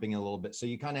parasympathetic's jumping in a little bit. So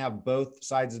you kind of have both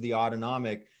sides of the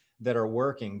autonomic that are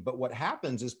working. But what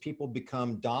happens is people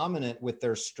become dominant with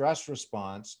their stress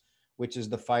response, which is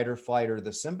the fight or flight or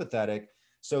the sympathetic.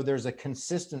 So there's a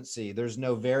consistency. There's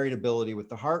no variability with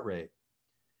the heart rate.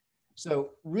 So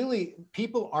really,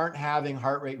 people aren't having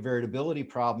heart rate variability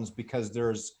problems because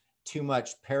there's too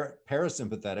much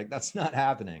parasympathetic. That's not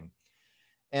happening.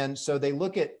 And so they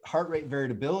look at heart rate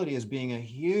variability as being a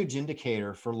huge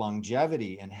indicator for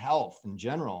longevity and health in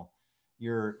general.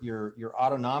 Your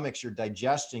autonomics, your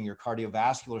digesting, your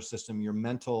cardiovascular system, your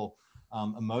mental,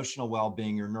 emotional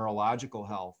well-being, your neurological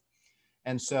health.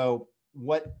 And so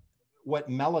what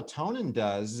melatonin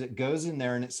does is it goes in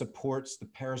there and it supports the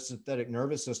parasympathetic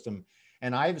nervous system.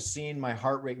 And I've seen my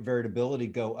heart rate variability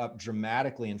go up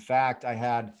dramatically. In fact, I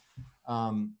had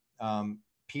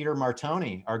Peter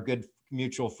Martoni, our good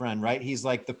mutual friend, right? He's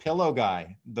like the pillow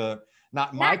guy,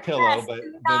 not my pillow, but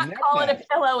the neck call nest. it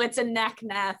a pillow. It's a neck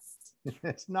nest.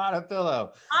 It's not a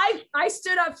pillow. I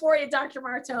stood up for you, Dr.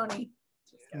 Martoni.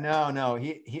 No,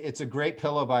 it's a great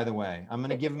pillow, by the way. I'm going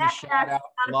to give him a shout out.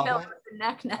 Love it. It's a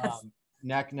neck nest.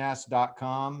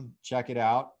 Necknest.com. Check it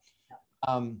out.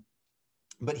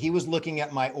 But he was looking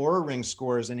at my Oura Ring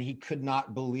scores, and he could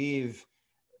not believe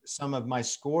some of my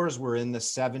scores were in the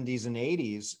 70s and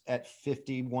 80s at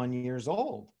 51 years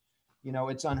old.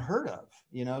 It's unheard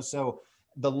of, so,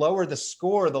 the lower the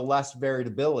score, the less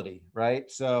variability, right?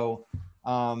 So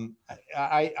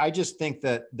I just think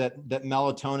that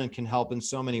melatonin can help in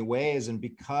so many ways, and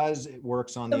because it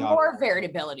works on the more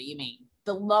variability, you mean?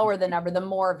 The lower the number, the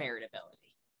more variability.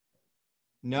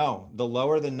 No, the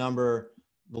lower the number,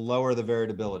 the lower the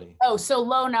variability. Oh, so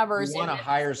low numbers. You want a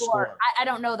higher score. I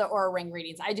don't know the Oura Ring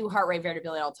readings. I do heart rate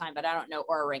variability all the time, but I don't know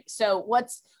Oura Ring. So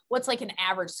what's like an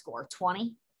average score?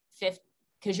 20, 50?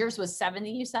 Because yours was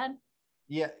 70, you said?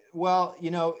 Yeah, well, you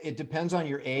know, it depends on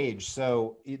your age.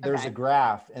 So there's a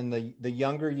graph, and the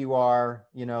younger you are,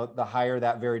 you know, the higher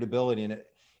that variability. And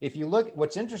if you look,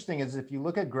 what's interesting is if you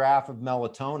look at graph of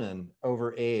melatonin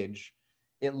over age,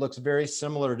 it looks very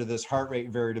similar to this heart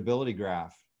rate variability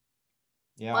graph.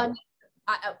 Yeah. Well,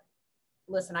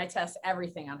 listen, I test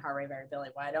everything on heart rate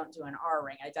variability. Well, I don't do an R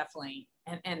ring. I definitely,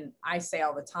 and I say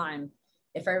all the time,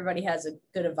 if everybody has a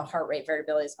good of a heart rate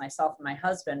variability as myself and my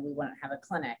husband, we wouldn't have a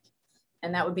clinic.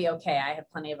 And that would be okay. I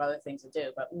have plenty of other things to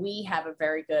do, but we have a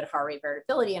very good heart rate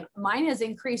variability, and mine has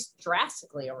increased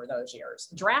drastically over those years,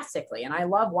 drastically. And I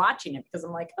love watching it because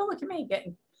I'm like, oh, look at me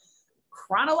getting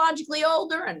chronologically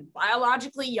older and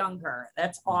biologically younger.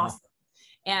 That's awesome.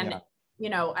 And you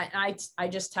know, I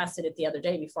just tested it the other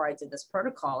day before I did this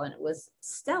protocol, and it was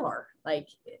stellar. Like,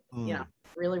 you know,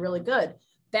 really, really good.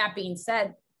 That being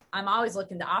said, I'm always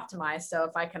looking to optimize. So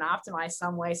if I can optimize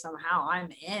some way, somehow, I'm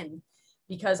in,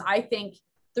 because I think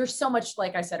there's so much,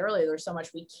 like I said earlier, there's so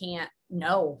much we can't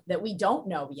know that we don't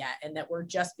know yet, and that we're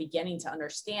just beginning to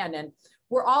understand. And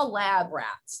we're all lab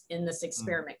rats in this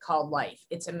experiment called life.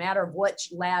 It's a matter of which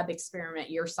lab experiment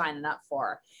you're signing up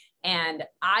for. And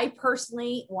I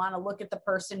personally want to look at the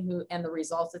person who and the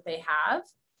results that they have,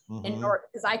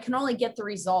 because I can only get the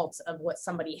results of what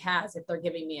somebody has if they're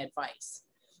giving me advice.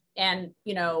 And,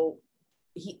 you know,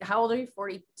 how old are you?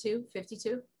 42,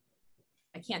 52?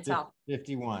 I can't tell.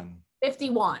 51.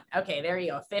 51. Okay, there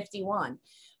you go. 51.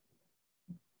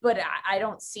 But I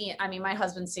don't see, I mean, my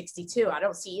husband's 62. I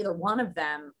don't see either one of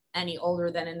them any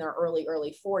older than in their early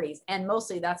 40s. And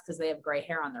mostly that's because they have gray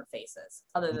hair on their faces.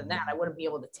 Other than that, I wouldn't be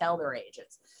able to tell their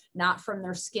ages. Not from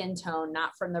their skin tone,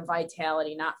 not from their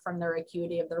vitality, not from their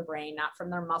acuity of their brain, not from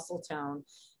their muscle tone,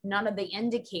 none of the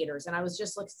indicators. And I was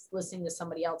just listening to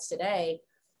somebody else today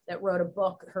that wrote a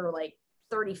book, her like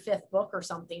 35th book or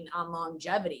something on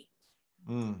longevity.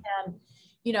 And,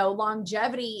 you know,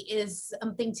 longevity is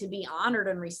something to be honored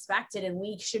and respected. And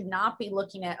we should not be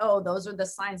looking at, oh, those are the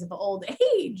signs of old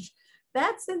age.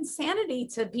 That's insanity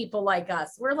to people like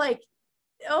us. We're like,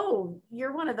 oh,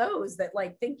 you're one of those that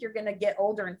like think you're going to get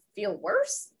older and feel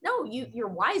worse. No, you're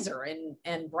wiser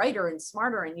and brighter and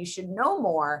smarter, and you should know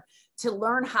more to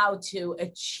learn how to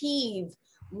achieve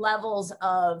levels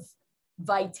of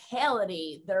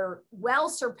vitality that are well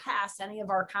surpassed any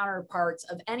of our counterparts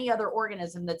of any other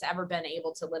organism that's ever been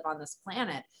able to live on this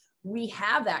planet. We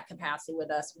have that capacity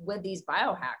with us with these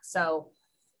biohacks. So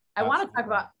I want to talk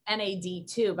about NAD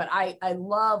too, but I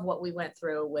love what we went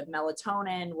through with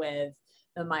melatonin, with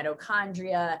the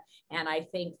mitochondria. And I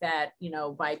think that, you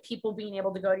know, by people being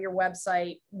able to go to your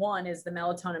website, one is the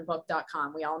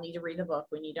melatoninbook.com. We all need to read the book.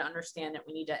 We need to understand it.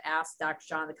 We need to ask Dr.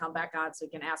 John to come back on so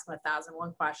we can ask him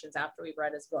 1,001 questions after we've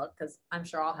read his book, because I'm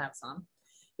sure I'll have some.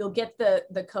 You'll get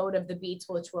the code of the beats,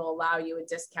 which will allow you a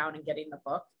discount in getting the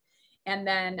book. And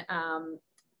then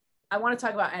I want to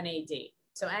talk about NAD.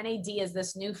 So NAD is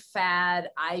this new fad,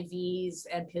 IVs,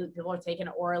 and people are taking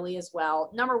it orally as well.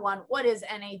 Number one, what is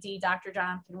NAD, Dr.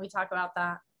 John? Can we talk about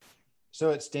that?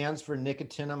 So it stands for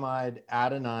nicotinamide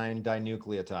adenine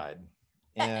dinucleotide.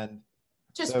 And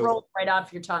just rolls right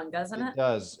off your tongue, doesn't it? It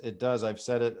does. It does. I've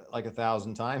said it like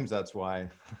 1,000 times. That's why.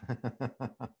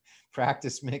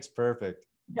 Practice makes perfect.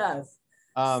 It does.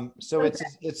 So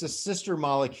it's a sister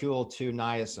molecule to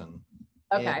niacin.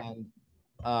 Okay.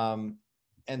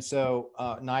 And so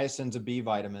niacin's a B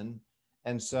vitamin.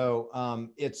 And so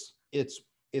it's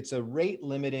a rate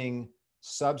limiting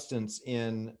substance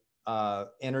in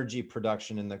energy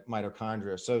production in the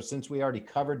mitochondria. So since we already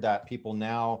covered that, people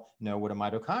now know what a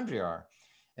mitochondria are,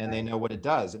 and they know what it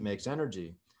does. It makes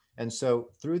energy. And so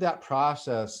through that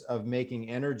process of making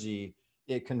energy,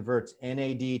 it converts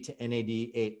NAD to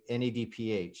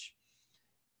NADPH.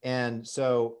 And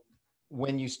so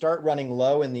when you start running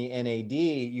low in the NAD,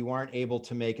 you aren't able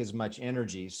to make as much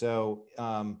energy. So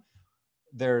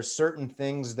there are certain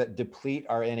things that deplete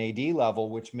our NAD level,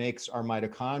 which makes our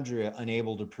mitochondria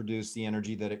unable to produce the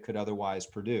energy that it could otherwise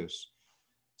produce.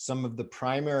 Some of the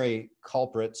primary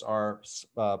culprits are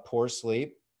poor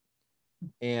sleep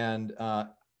and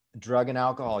drug and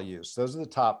alcohol use. Those are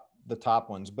the top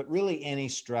ones, but really any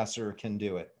stressor can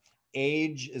do it.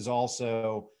 Age is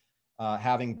also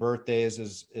Having birthdays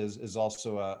is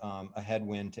also a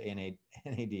headwind to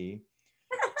NAD.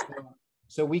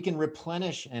 So we can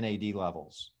replenish NAD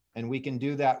levels, and we can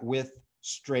do that with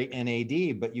straight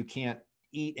NAD, but you can't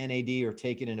eat NAD or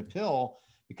take it in a pill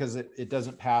because it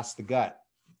doesn't pass the gut.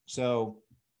 So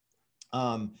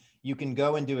you can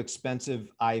go and do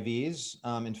expensive IVs.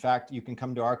 In fact, you can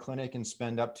come to our clinic and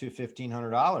spend up to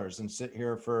 $1,500 and sit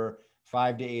here for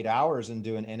 5 to 8 hours and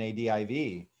do an NAD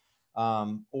IV.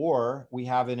 Or we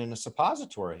have it in a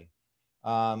suppository.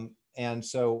 And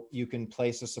so you can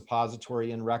place a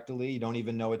suppository in rectally. You don't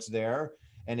even know it's there.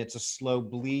 And it's a slow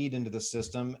bleed into the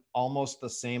system, almost the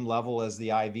same level as the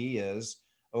IV is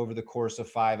over the course of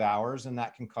 5 hours. And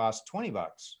that can cost $20.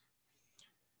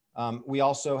 We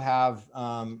also have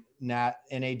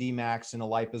NAD max in a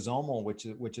liposomal,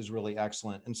 which is really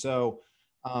excellent. And so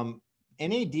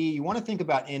NAD, you want to think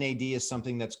about NAD as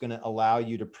something that's going to allow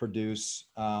you to produce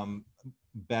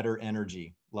better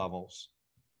energy levels.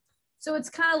 So it's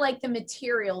kind of like the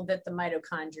material that the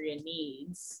mitochondria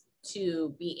needs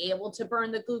to be able to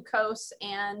burn the glucose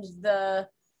and the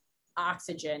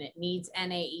oxygen. It needs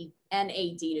NAD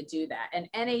to do that. And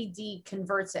NAD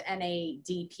converts to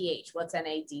NADPH. What's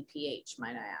NADPH,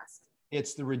 might I ask?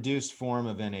 It's the reduced form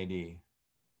of NAD.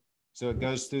 So it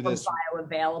goes through this.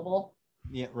 Bioavailable?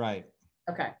 Yeah, right.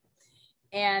 Okay.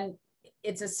 And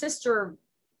it's a sister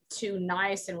to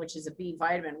niacin, which is a B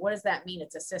vitamin. What does that mean?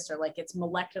 It's a sister, like it's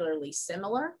molecularly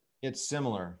similar? It's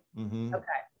similar. Mm-hmm. Okay.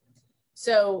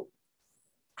 So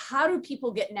how do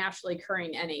people get naturally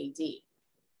occurring NAD?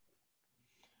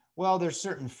 Well, there's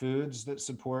certain foods that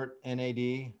support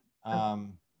NAD.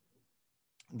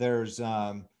 There's,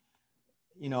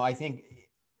 I think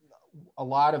a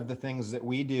lot of the things that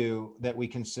we do that we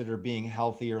consider being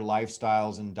healthier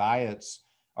lifestyles and diets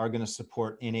are going to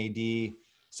support NAD.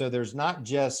 So there's not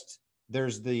just,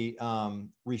 there's the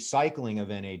recycling of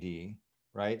NAD,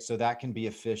 right? So that can be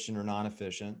efficient or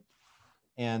non-efficient.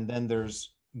 And then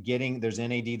there's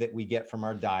NAD that we get from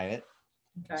our diet.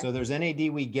 Okay. So there's NAD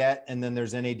we get, and then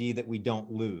there's NAD that we don't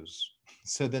lose.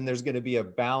 So then there's going to be a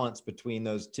balance between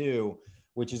those two,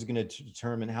 which is going to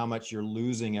determine how much you're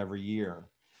losing every year.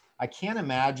 I can't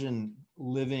imagine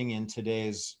living in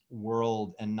today's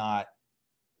world and not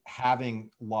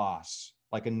having loss,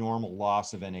 like a normal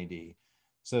loss of NAD.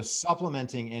 So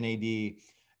supplementing NAD,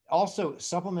 also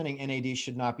supplementing NAD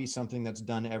should not be something that's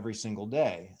done every single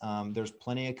day. There's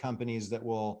plenty of companies that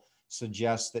will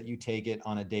suggest that you take it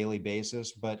on a daily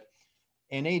basis, but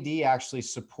NAD actually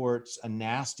supports a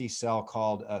nasty cell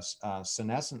called a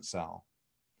senescent cell.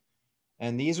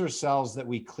 And these are cells that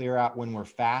we clear out when we're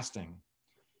fasting.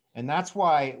 And that's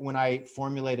why when I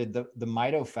formulated the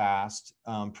MitoFast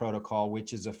protocol,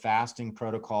 which is a fasting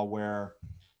protocol where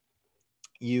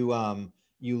you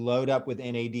load up with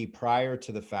NAD prior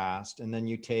to the fast, and then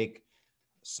you take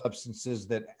substances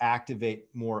that activate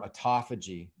more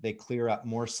autophagy. They clear up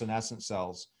more senescent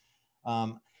cells.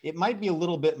 It might be a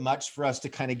little bit much for us to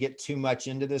kind of get too much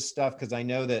into this stuff, because I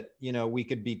know that, we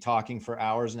could be talking for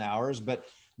hours and hours, but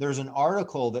there's an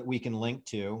article that we can link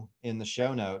to in the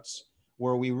show notes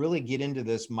where we really get into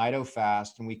this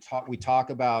MitoFast, and we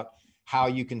talk about how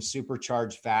you can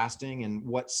supercharge fasting and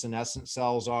what senescent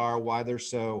cells are, why they're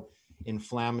so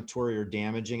inflammatory or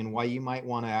damaging, and why you might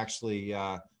want to actually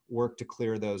work to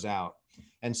clear those out.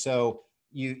 And so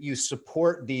you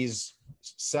support these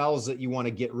cells that you want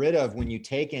to get rid of when you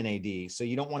take NAD. So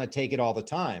you don't want to take it all the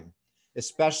time,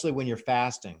 especially when you're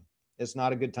fasting. It's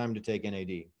not a good time to take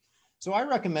NAD. So I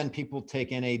recommend people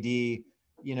take NAD,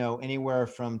 anywhere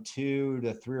from 2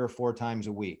 to 3 or 4 times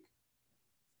a week.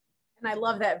 And I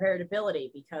love that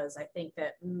variability, because I think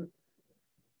that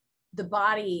the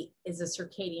body is a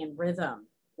circadian rhythm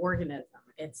organism.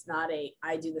 It's not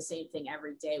I do the same thing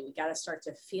every day. We got to start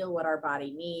to feel what our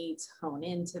body needs, hone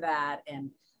into that,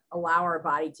 and allow our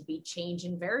body to be change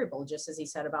and variable, just as he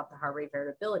said about the heart rate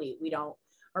variability.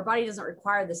 Our body doesn't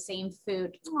require the same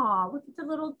food. Oh, look at the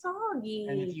little doggy.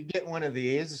 And if you get one of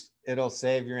these, it'll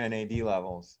save your NAD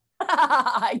levels.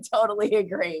 I totally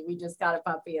agree. We just got a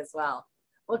puppy as well.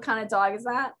 What kind of dog is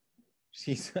that?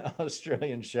 She's an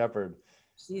Australian Shepherd.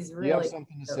 She's really. You have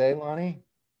something to say, Lonnie?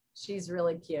 She's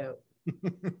really cute.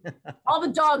 All the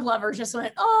dog lovers just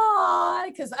went, oh,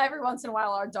 because every once in a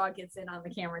while our dog gets in on the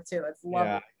camera too. It's lovely.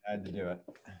 Yeah, I had to do it.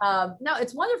 No,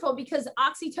 it's wonderful, because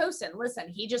oxytocin, listen,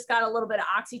 he just got a little bit of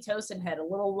oxytocin hit, a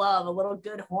little love, a little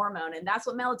good hormone. And that's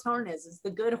what melatonin is the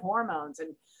good hormones.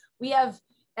 And we have,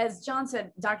 as John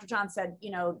said, Dr. John said,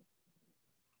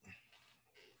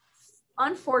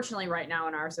 Unfortunately, right now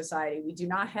in our society, we do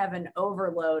not have an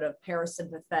overload of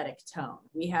parasympathetic tone.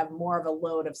 We have more of a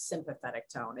load of sympathetic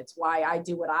tone. It's why I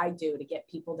do what I do to get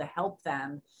people to help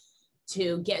them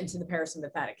to get into the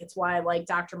parasympathetic. It's why I like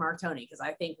Dr. Martoni, because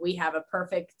I think we have a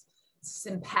perfect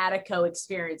simpatico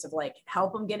experience of like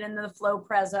help them get into the flow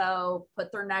presso,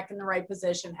 put their neck in the right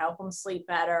position, help them sleep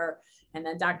better. And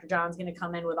then Dr. John's going to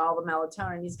come in with all the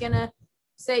melatonin. He's going to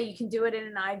say you can do it in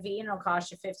an IV and it'll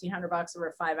cost you $1,500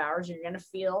 over 5 hours. You're going to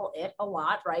feel it a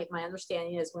lot, right? My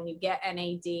understanding is when you get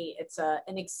NAD, it's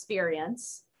an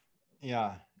experience.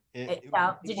 Yeah. Did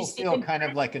you see feel kind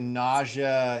of like a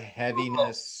nausea,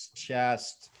 heaviness,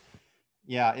 chest.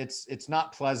 Yeah, it's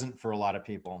not pleasant for a lot of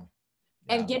people.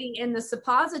 Yeah. And getting in the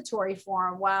suppository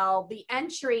form, while the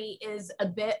entry is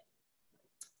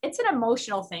it's an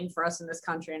emotional thing for us in this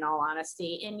country, in all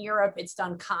honesty. In Europe, it's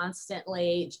done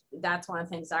constantly. That's one of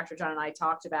the things Dr. John and I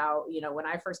talked about. You know, when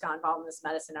I first got involved in this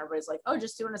medicine, everybody's like, oh,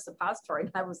 just doing a suppository.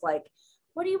 And I was like,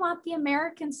 what do you want the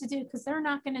Americans to do? Because they're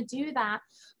not going to do that.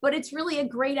 But it's really a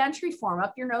great entry form,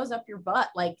 up your nose, up your butt.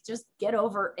 Like, just get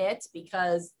over it,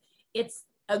 because it's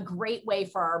a great way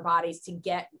for our bodies to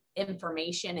get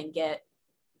information and get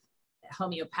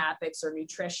homeopathics or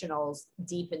nutritionals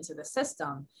deep into the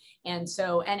system. And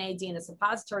so NAD in a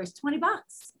suppository is $20.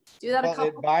 Do that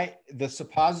the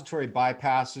suppository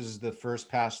bypasses the first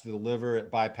pass to the liver.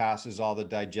 It bypasses all the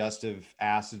digestive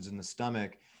acids in the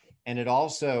stomach. And it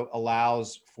also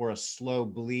allows for a slow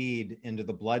bleed into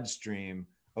the bloodstream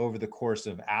over the course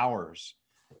of hours.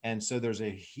 And so there's a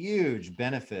huge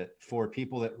benefit for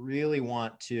people that really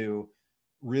want to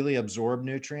really absorb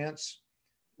nutrients,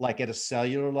 like at a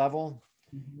cellular level.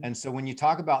 Mm-hmm. And so when you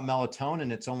talk about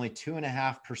melatonin, it's only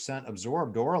 2.5%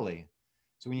 absorbed orally.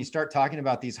 So when you start talking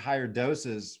about these higher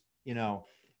doses, you know,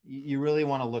 you really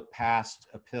want to look past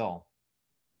a pill.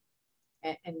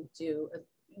 And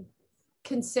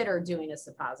consider doing a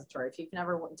suppository. If you've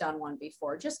never done one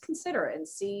before, just consider it and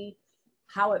see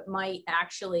how it might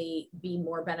actually be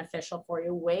more beneficial for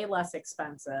you, way less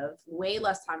expensive, way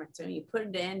less time consuming. You put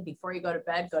it in before you go to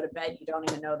bed, you don't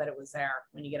even know that it was there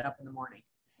when you get up in the morning.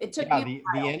 It took me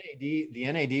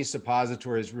the NAD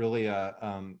suppository is really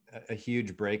a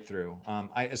huge breakthrough.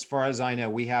 As far as I know,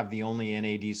 we have the only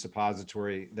NAD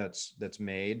suppository that's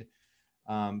made.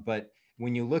 But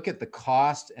when you look at the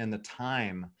cost and the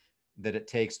time that it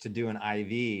takes to do an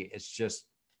IV, it's just,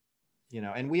 you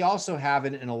know, and we also have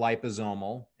it in a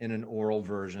liposomal, in an oral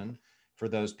version for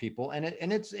those people. And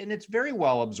it's very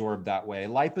well absorbed that way.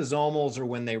 Liposomals are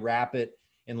when they wrap it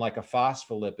in like a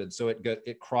phospholipid. So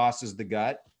it crosses the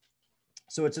gut.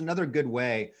 So it's another good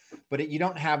way, but you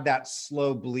don't have that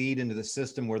slow bleed into the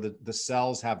system where the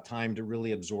cells have time to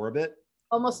really absorb it.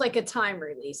 Almost like a time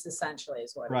release, essentially,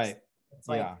 is what right. It's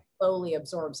like slowly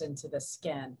absorbs into the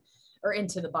skin, or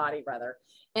into the body rather.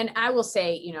 And I will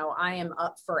say, you know, I am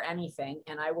up for anything.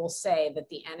 And I will say that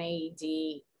the NAD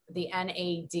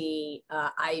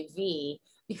IV,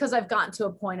 because I've gotten to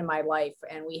a point in my life,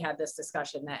 and we had this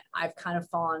discussion, that I've kind of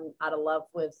fallen out of love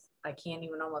with, I can't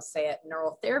even almost say it,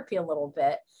 neural therapy a little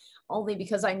bit, only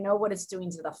because I know what it's doing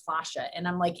to the fascia. And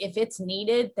I'm like, if it's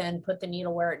needed, then put the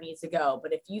needle where it needs to go.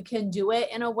 But if you can do it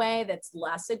in a way that's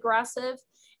less aggressive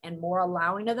and more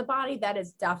allowing of the body, that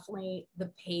is definitely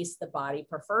the pace the body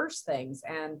prefers things.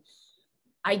 And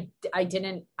I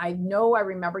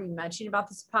remember you mentioning about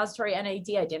the suppository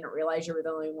NAD. I didn't realize you were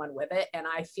the only one with it. And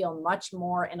I feel much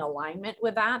more in alignment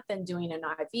with that than doing an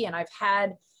IV. And I've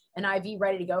had an IV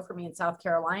ready to go for me in South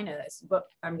Carolina, but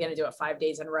I'm going to do it 5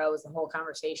 days in a row. Is the whole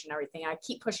conversation, everything. I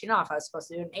keep pushing off. I was supposed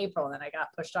to do it in April, and then I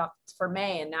got pushed off for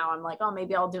May. And now I'm like, oh,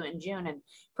 maybe I'll do it in June. And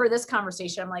for this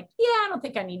conversation, I'm like, yeah, I don't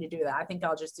think I need to do that. I think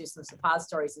I'll just do some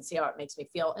suppositories and see how it makes me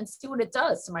feel and see what it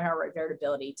does to my heart rate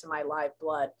variability, to my live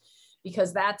blood,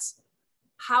 because that's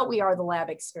how we are the lab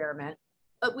experiment.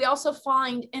 But we also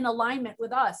find in alignment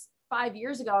with us. 5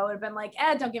 years ago, I would have been like,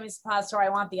 don't give me suppository. I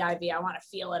want the IV. I want to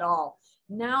feel it all.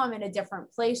 Now I'm in a different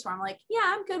place where I'm like, yeah,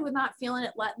 I'm good with not feeling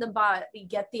it. Let the body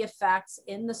get the effects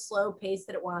in the slow pace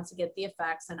that it wants to get the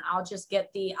effects. And I'll just get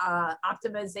the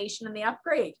optimization and the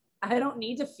upgrade. I don't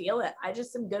need to feel it. I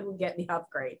just am good with getting the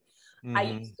upgrade. Mm-hmm. I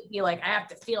used to be like, I have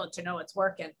to feel it to know it's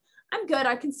working. I'm good.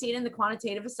 I can see it in the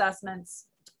quantitative assessments.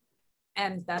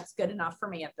 And that's good enough for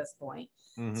me at this point.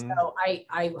 Mm-hmm. So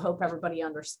I hope everybody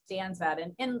understands that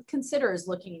and considers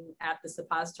looking at the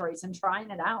suppositories and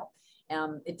trying it out.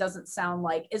 It doesn't sound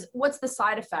like, what's the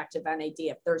side effect of NAD?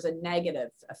 If there's a negative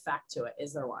effect to it,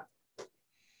 is there one?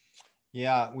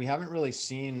 Yeah, we haven't really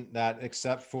seen that,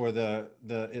 except for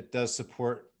it does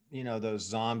support, you know, those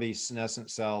zombie senescent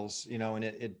cells, you know,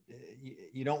 and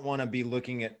you don't want to be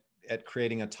looking at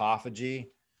creating autophagy,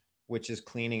 which is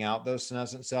cleaning out those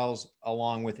senescent cells,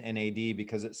 along with NAD,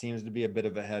 because it seems to be a bit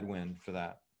of a headwind for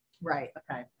that. Right.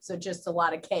 Okay. So just a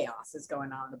lot of chaos is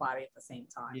going on in the body at the same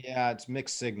time. Yeah, it's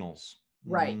mixed signals.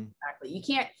 Right. Exactly. You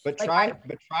can't. But like,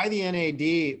 try the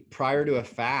NAD prior to a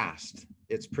fast.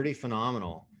 It's pretty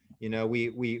phenomenal. You know, we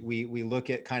look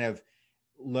at kind of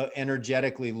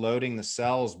energetically loading the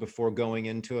cells before going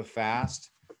into a fast.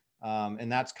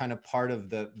 And that's kind of part of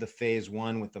the phase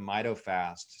 1 with the mito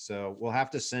fast. So we'll have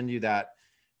to send you that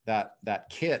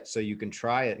kit so you can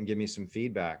try it and give me some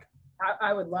feedback.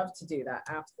 I would love to do that.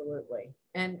 Absolutely.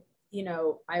 And, you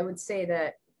know, I would say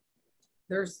that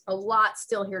there's a lot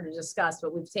still here to discuss,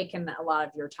 but we've taken a lot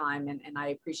of your time, and I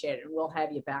appreciate it. And we'll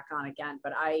have you back on again.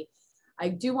 But I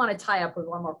do want to tie up with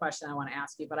one more question I want to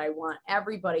ask you, but I want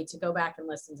everybody to go back and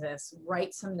listen to this,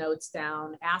 write some notes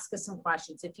down, ask us some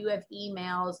questions. If you have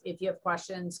emails, if you have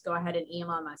questions, go ahead and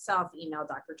email myself, email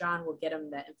Dr. John. We'll get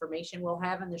him the information. We'll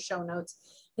have in the show notes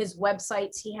his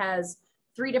websites. He has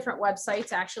 3 different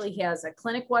websites. Actually, he has a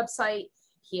clinic website,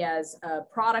 he has a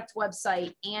product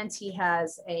website, and he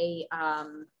has a,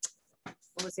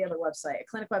 what was the other website? A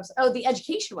clinic website. Oh, the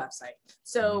education website.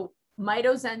 So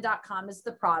mitozen.com is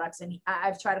the products. And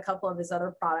I've tried a couple of his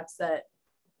other products that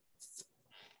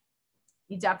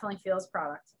you definitely feel his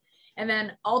product. And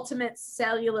then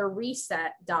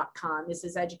ultimatecellularreset.com is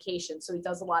his education. So he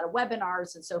does a lot of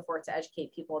webinars and so forth to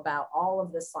educate people about all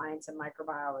of the science and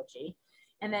microbiology.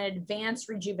 And then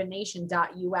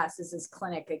advancedrejuvenation.us is his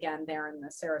clinic, again, there in the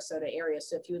Sarasota area.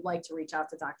 So if you would like to reach out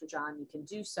to Dr. John, you can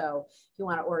do so. If you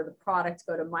want to order the product,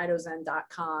 go to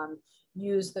mitozen.com,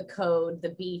 use the code, the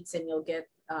beats, and you'll get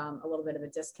a little bit of a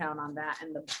discount on that.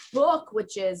 And the book,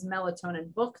 which is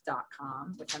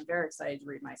melatoninbook.com, which I'm very excited to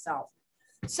read myself.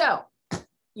 So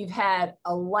you've had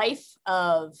a life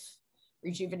of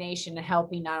rejuvenation and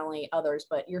helping not only others,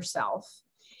 but yourself.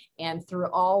 And through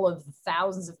all of the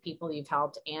thousands of people you've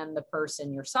helped and the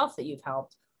person yourself that you've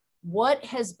helped, what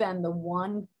has been the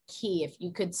one key, if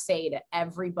you could say to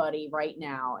everybody right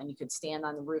now, and you could stand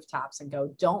on the rooftops and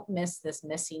go, don't miss this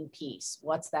missing piece?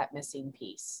 What's that missing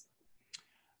piece?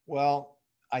 Well,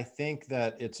 I think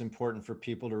that it's important for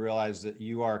people to realize that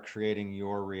you are creating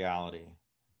your reality,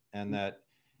 and that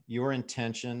your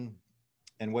intention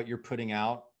and what you're putting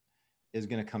out is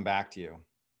going to come back to you.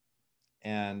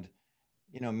 And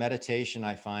you know, meditation,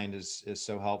 I find is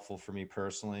so helpful for me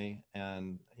personally.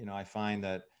 And, you know, I find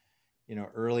that, you know,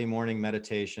 early morning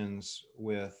meditations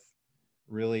with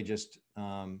really just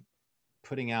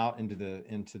putting out into the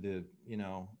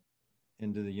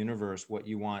universe what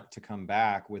you want to come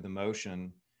back with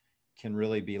emotion can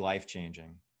really be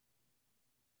life-changing.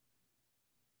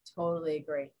 Totally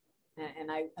agree. And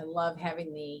I love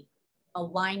having the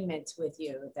alignment with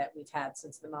you that we've had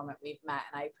since the moment we've met.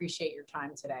 And I appreciate your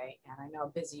time today. And I know how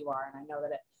busy you are. And I know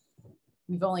that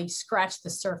we've only scratched the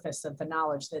surface of the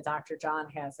knowledge that Dr. John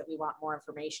has that we want more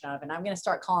information of. And I'm going to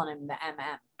start calling him the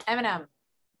M&M,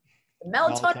 the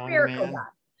melatonin miracle guy,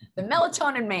 the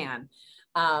melatonin man,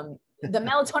 the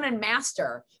Melatonin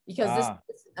Master, because this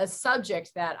is a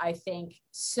subject that I think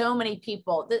so many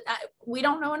people, we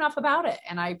don't know enough about it.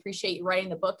 And I appreciate you writing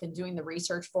the book and doing the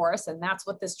research for us. And that's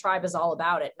what this tribe is all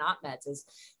about at Not Meds, is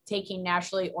taking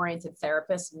naturally oriented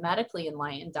therapists, medically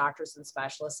enlightened doctors and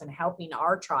specialists, and helping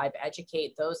our tribe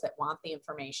educate those that want the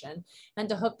information, and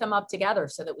to hook them up together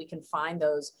so that we can find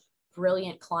those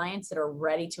brilliant clients that are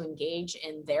ready to engage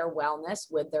in their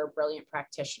wellness with their brilliant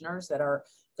practitioners that are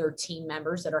their team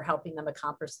members that are helping them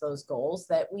accomplish those goals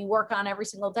that we work on every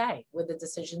single day, with the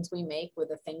decisions we make, with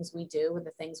the things we do, with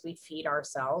the things we feed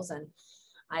ourselves. And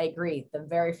I agree, the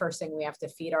very first thing we have to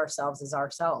feed ourselves is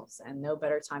ourselves, and no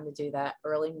better time to do that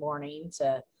early morning,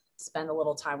 to spend a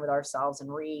little time with ourselves and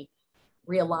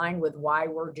realign with why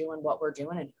we're doing what we're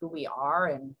doing and who we are.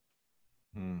 And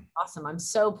awesome. I'm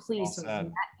so pleased to have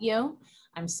met you.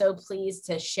 I'm so pleased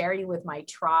to share you with my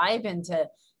tribe and to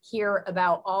hear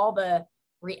about all the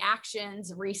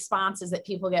reactions, responses that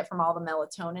people get from all the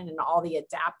melatonin and all the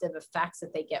adaptive effects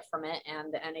that they get from it,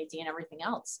 and the NAD and everything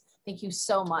else. Thank you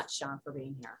so much, John, for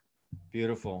being here.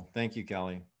 Beautiful. Thank you,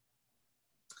 Kelly.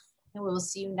 And we will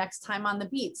see you next time on The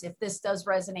Beats. If this does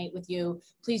resonate with you,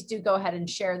 please do go ahead and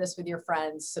share this with your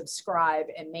friends, subscribe,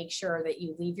 and make sure that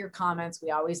you leave your comments.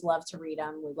 We always love to read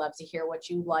them. We love to hear what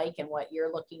you like and what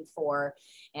you're looking for.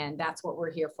 And that's what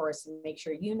we're here for, is to make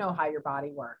sure you know how your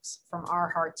body works, from our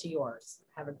heart to yours.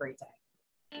 Have a great day.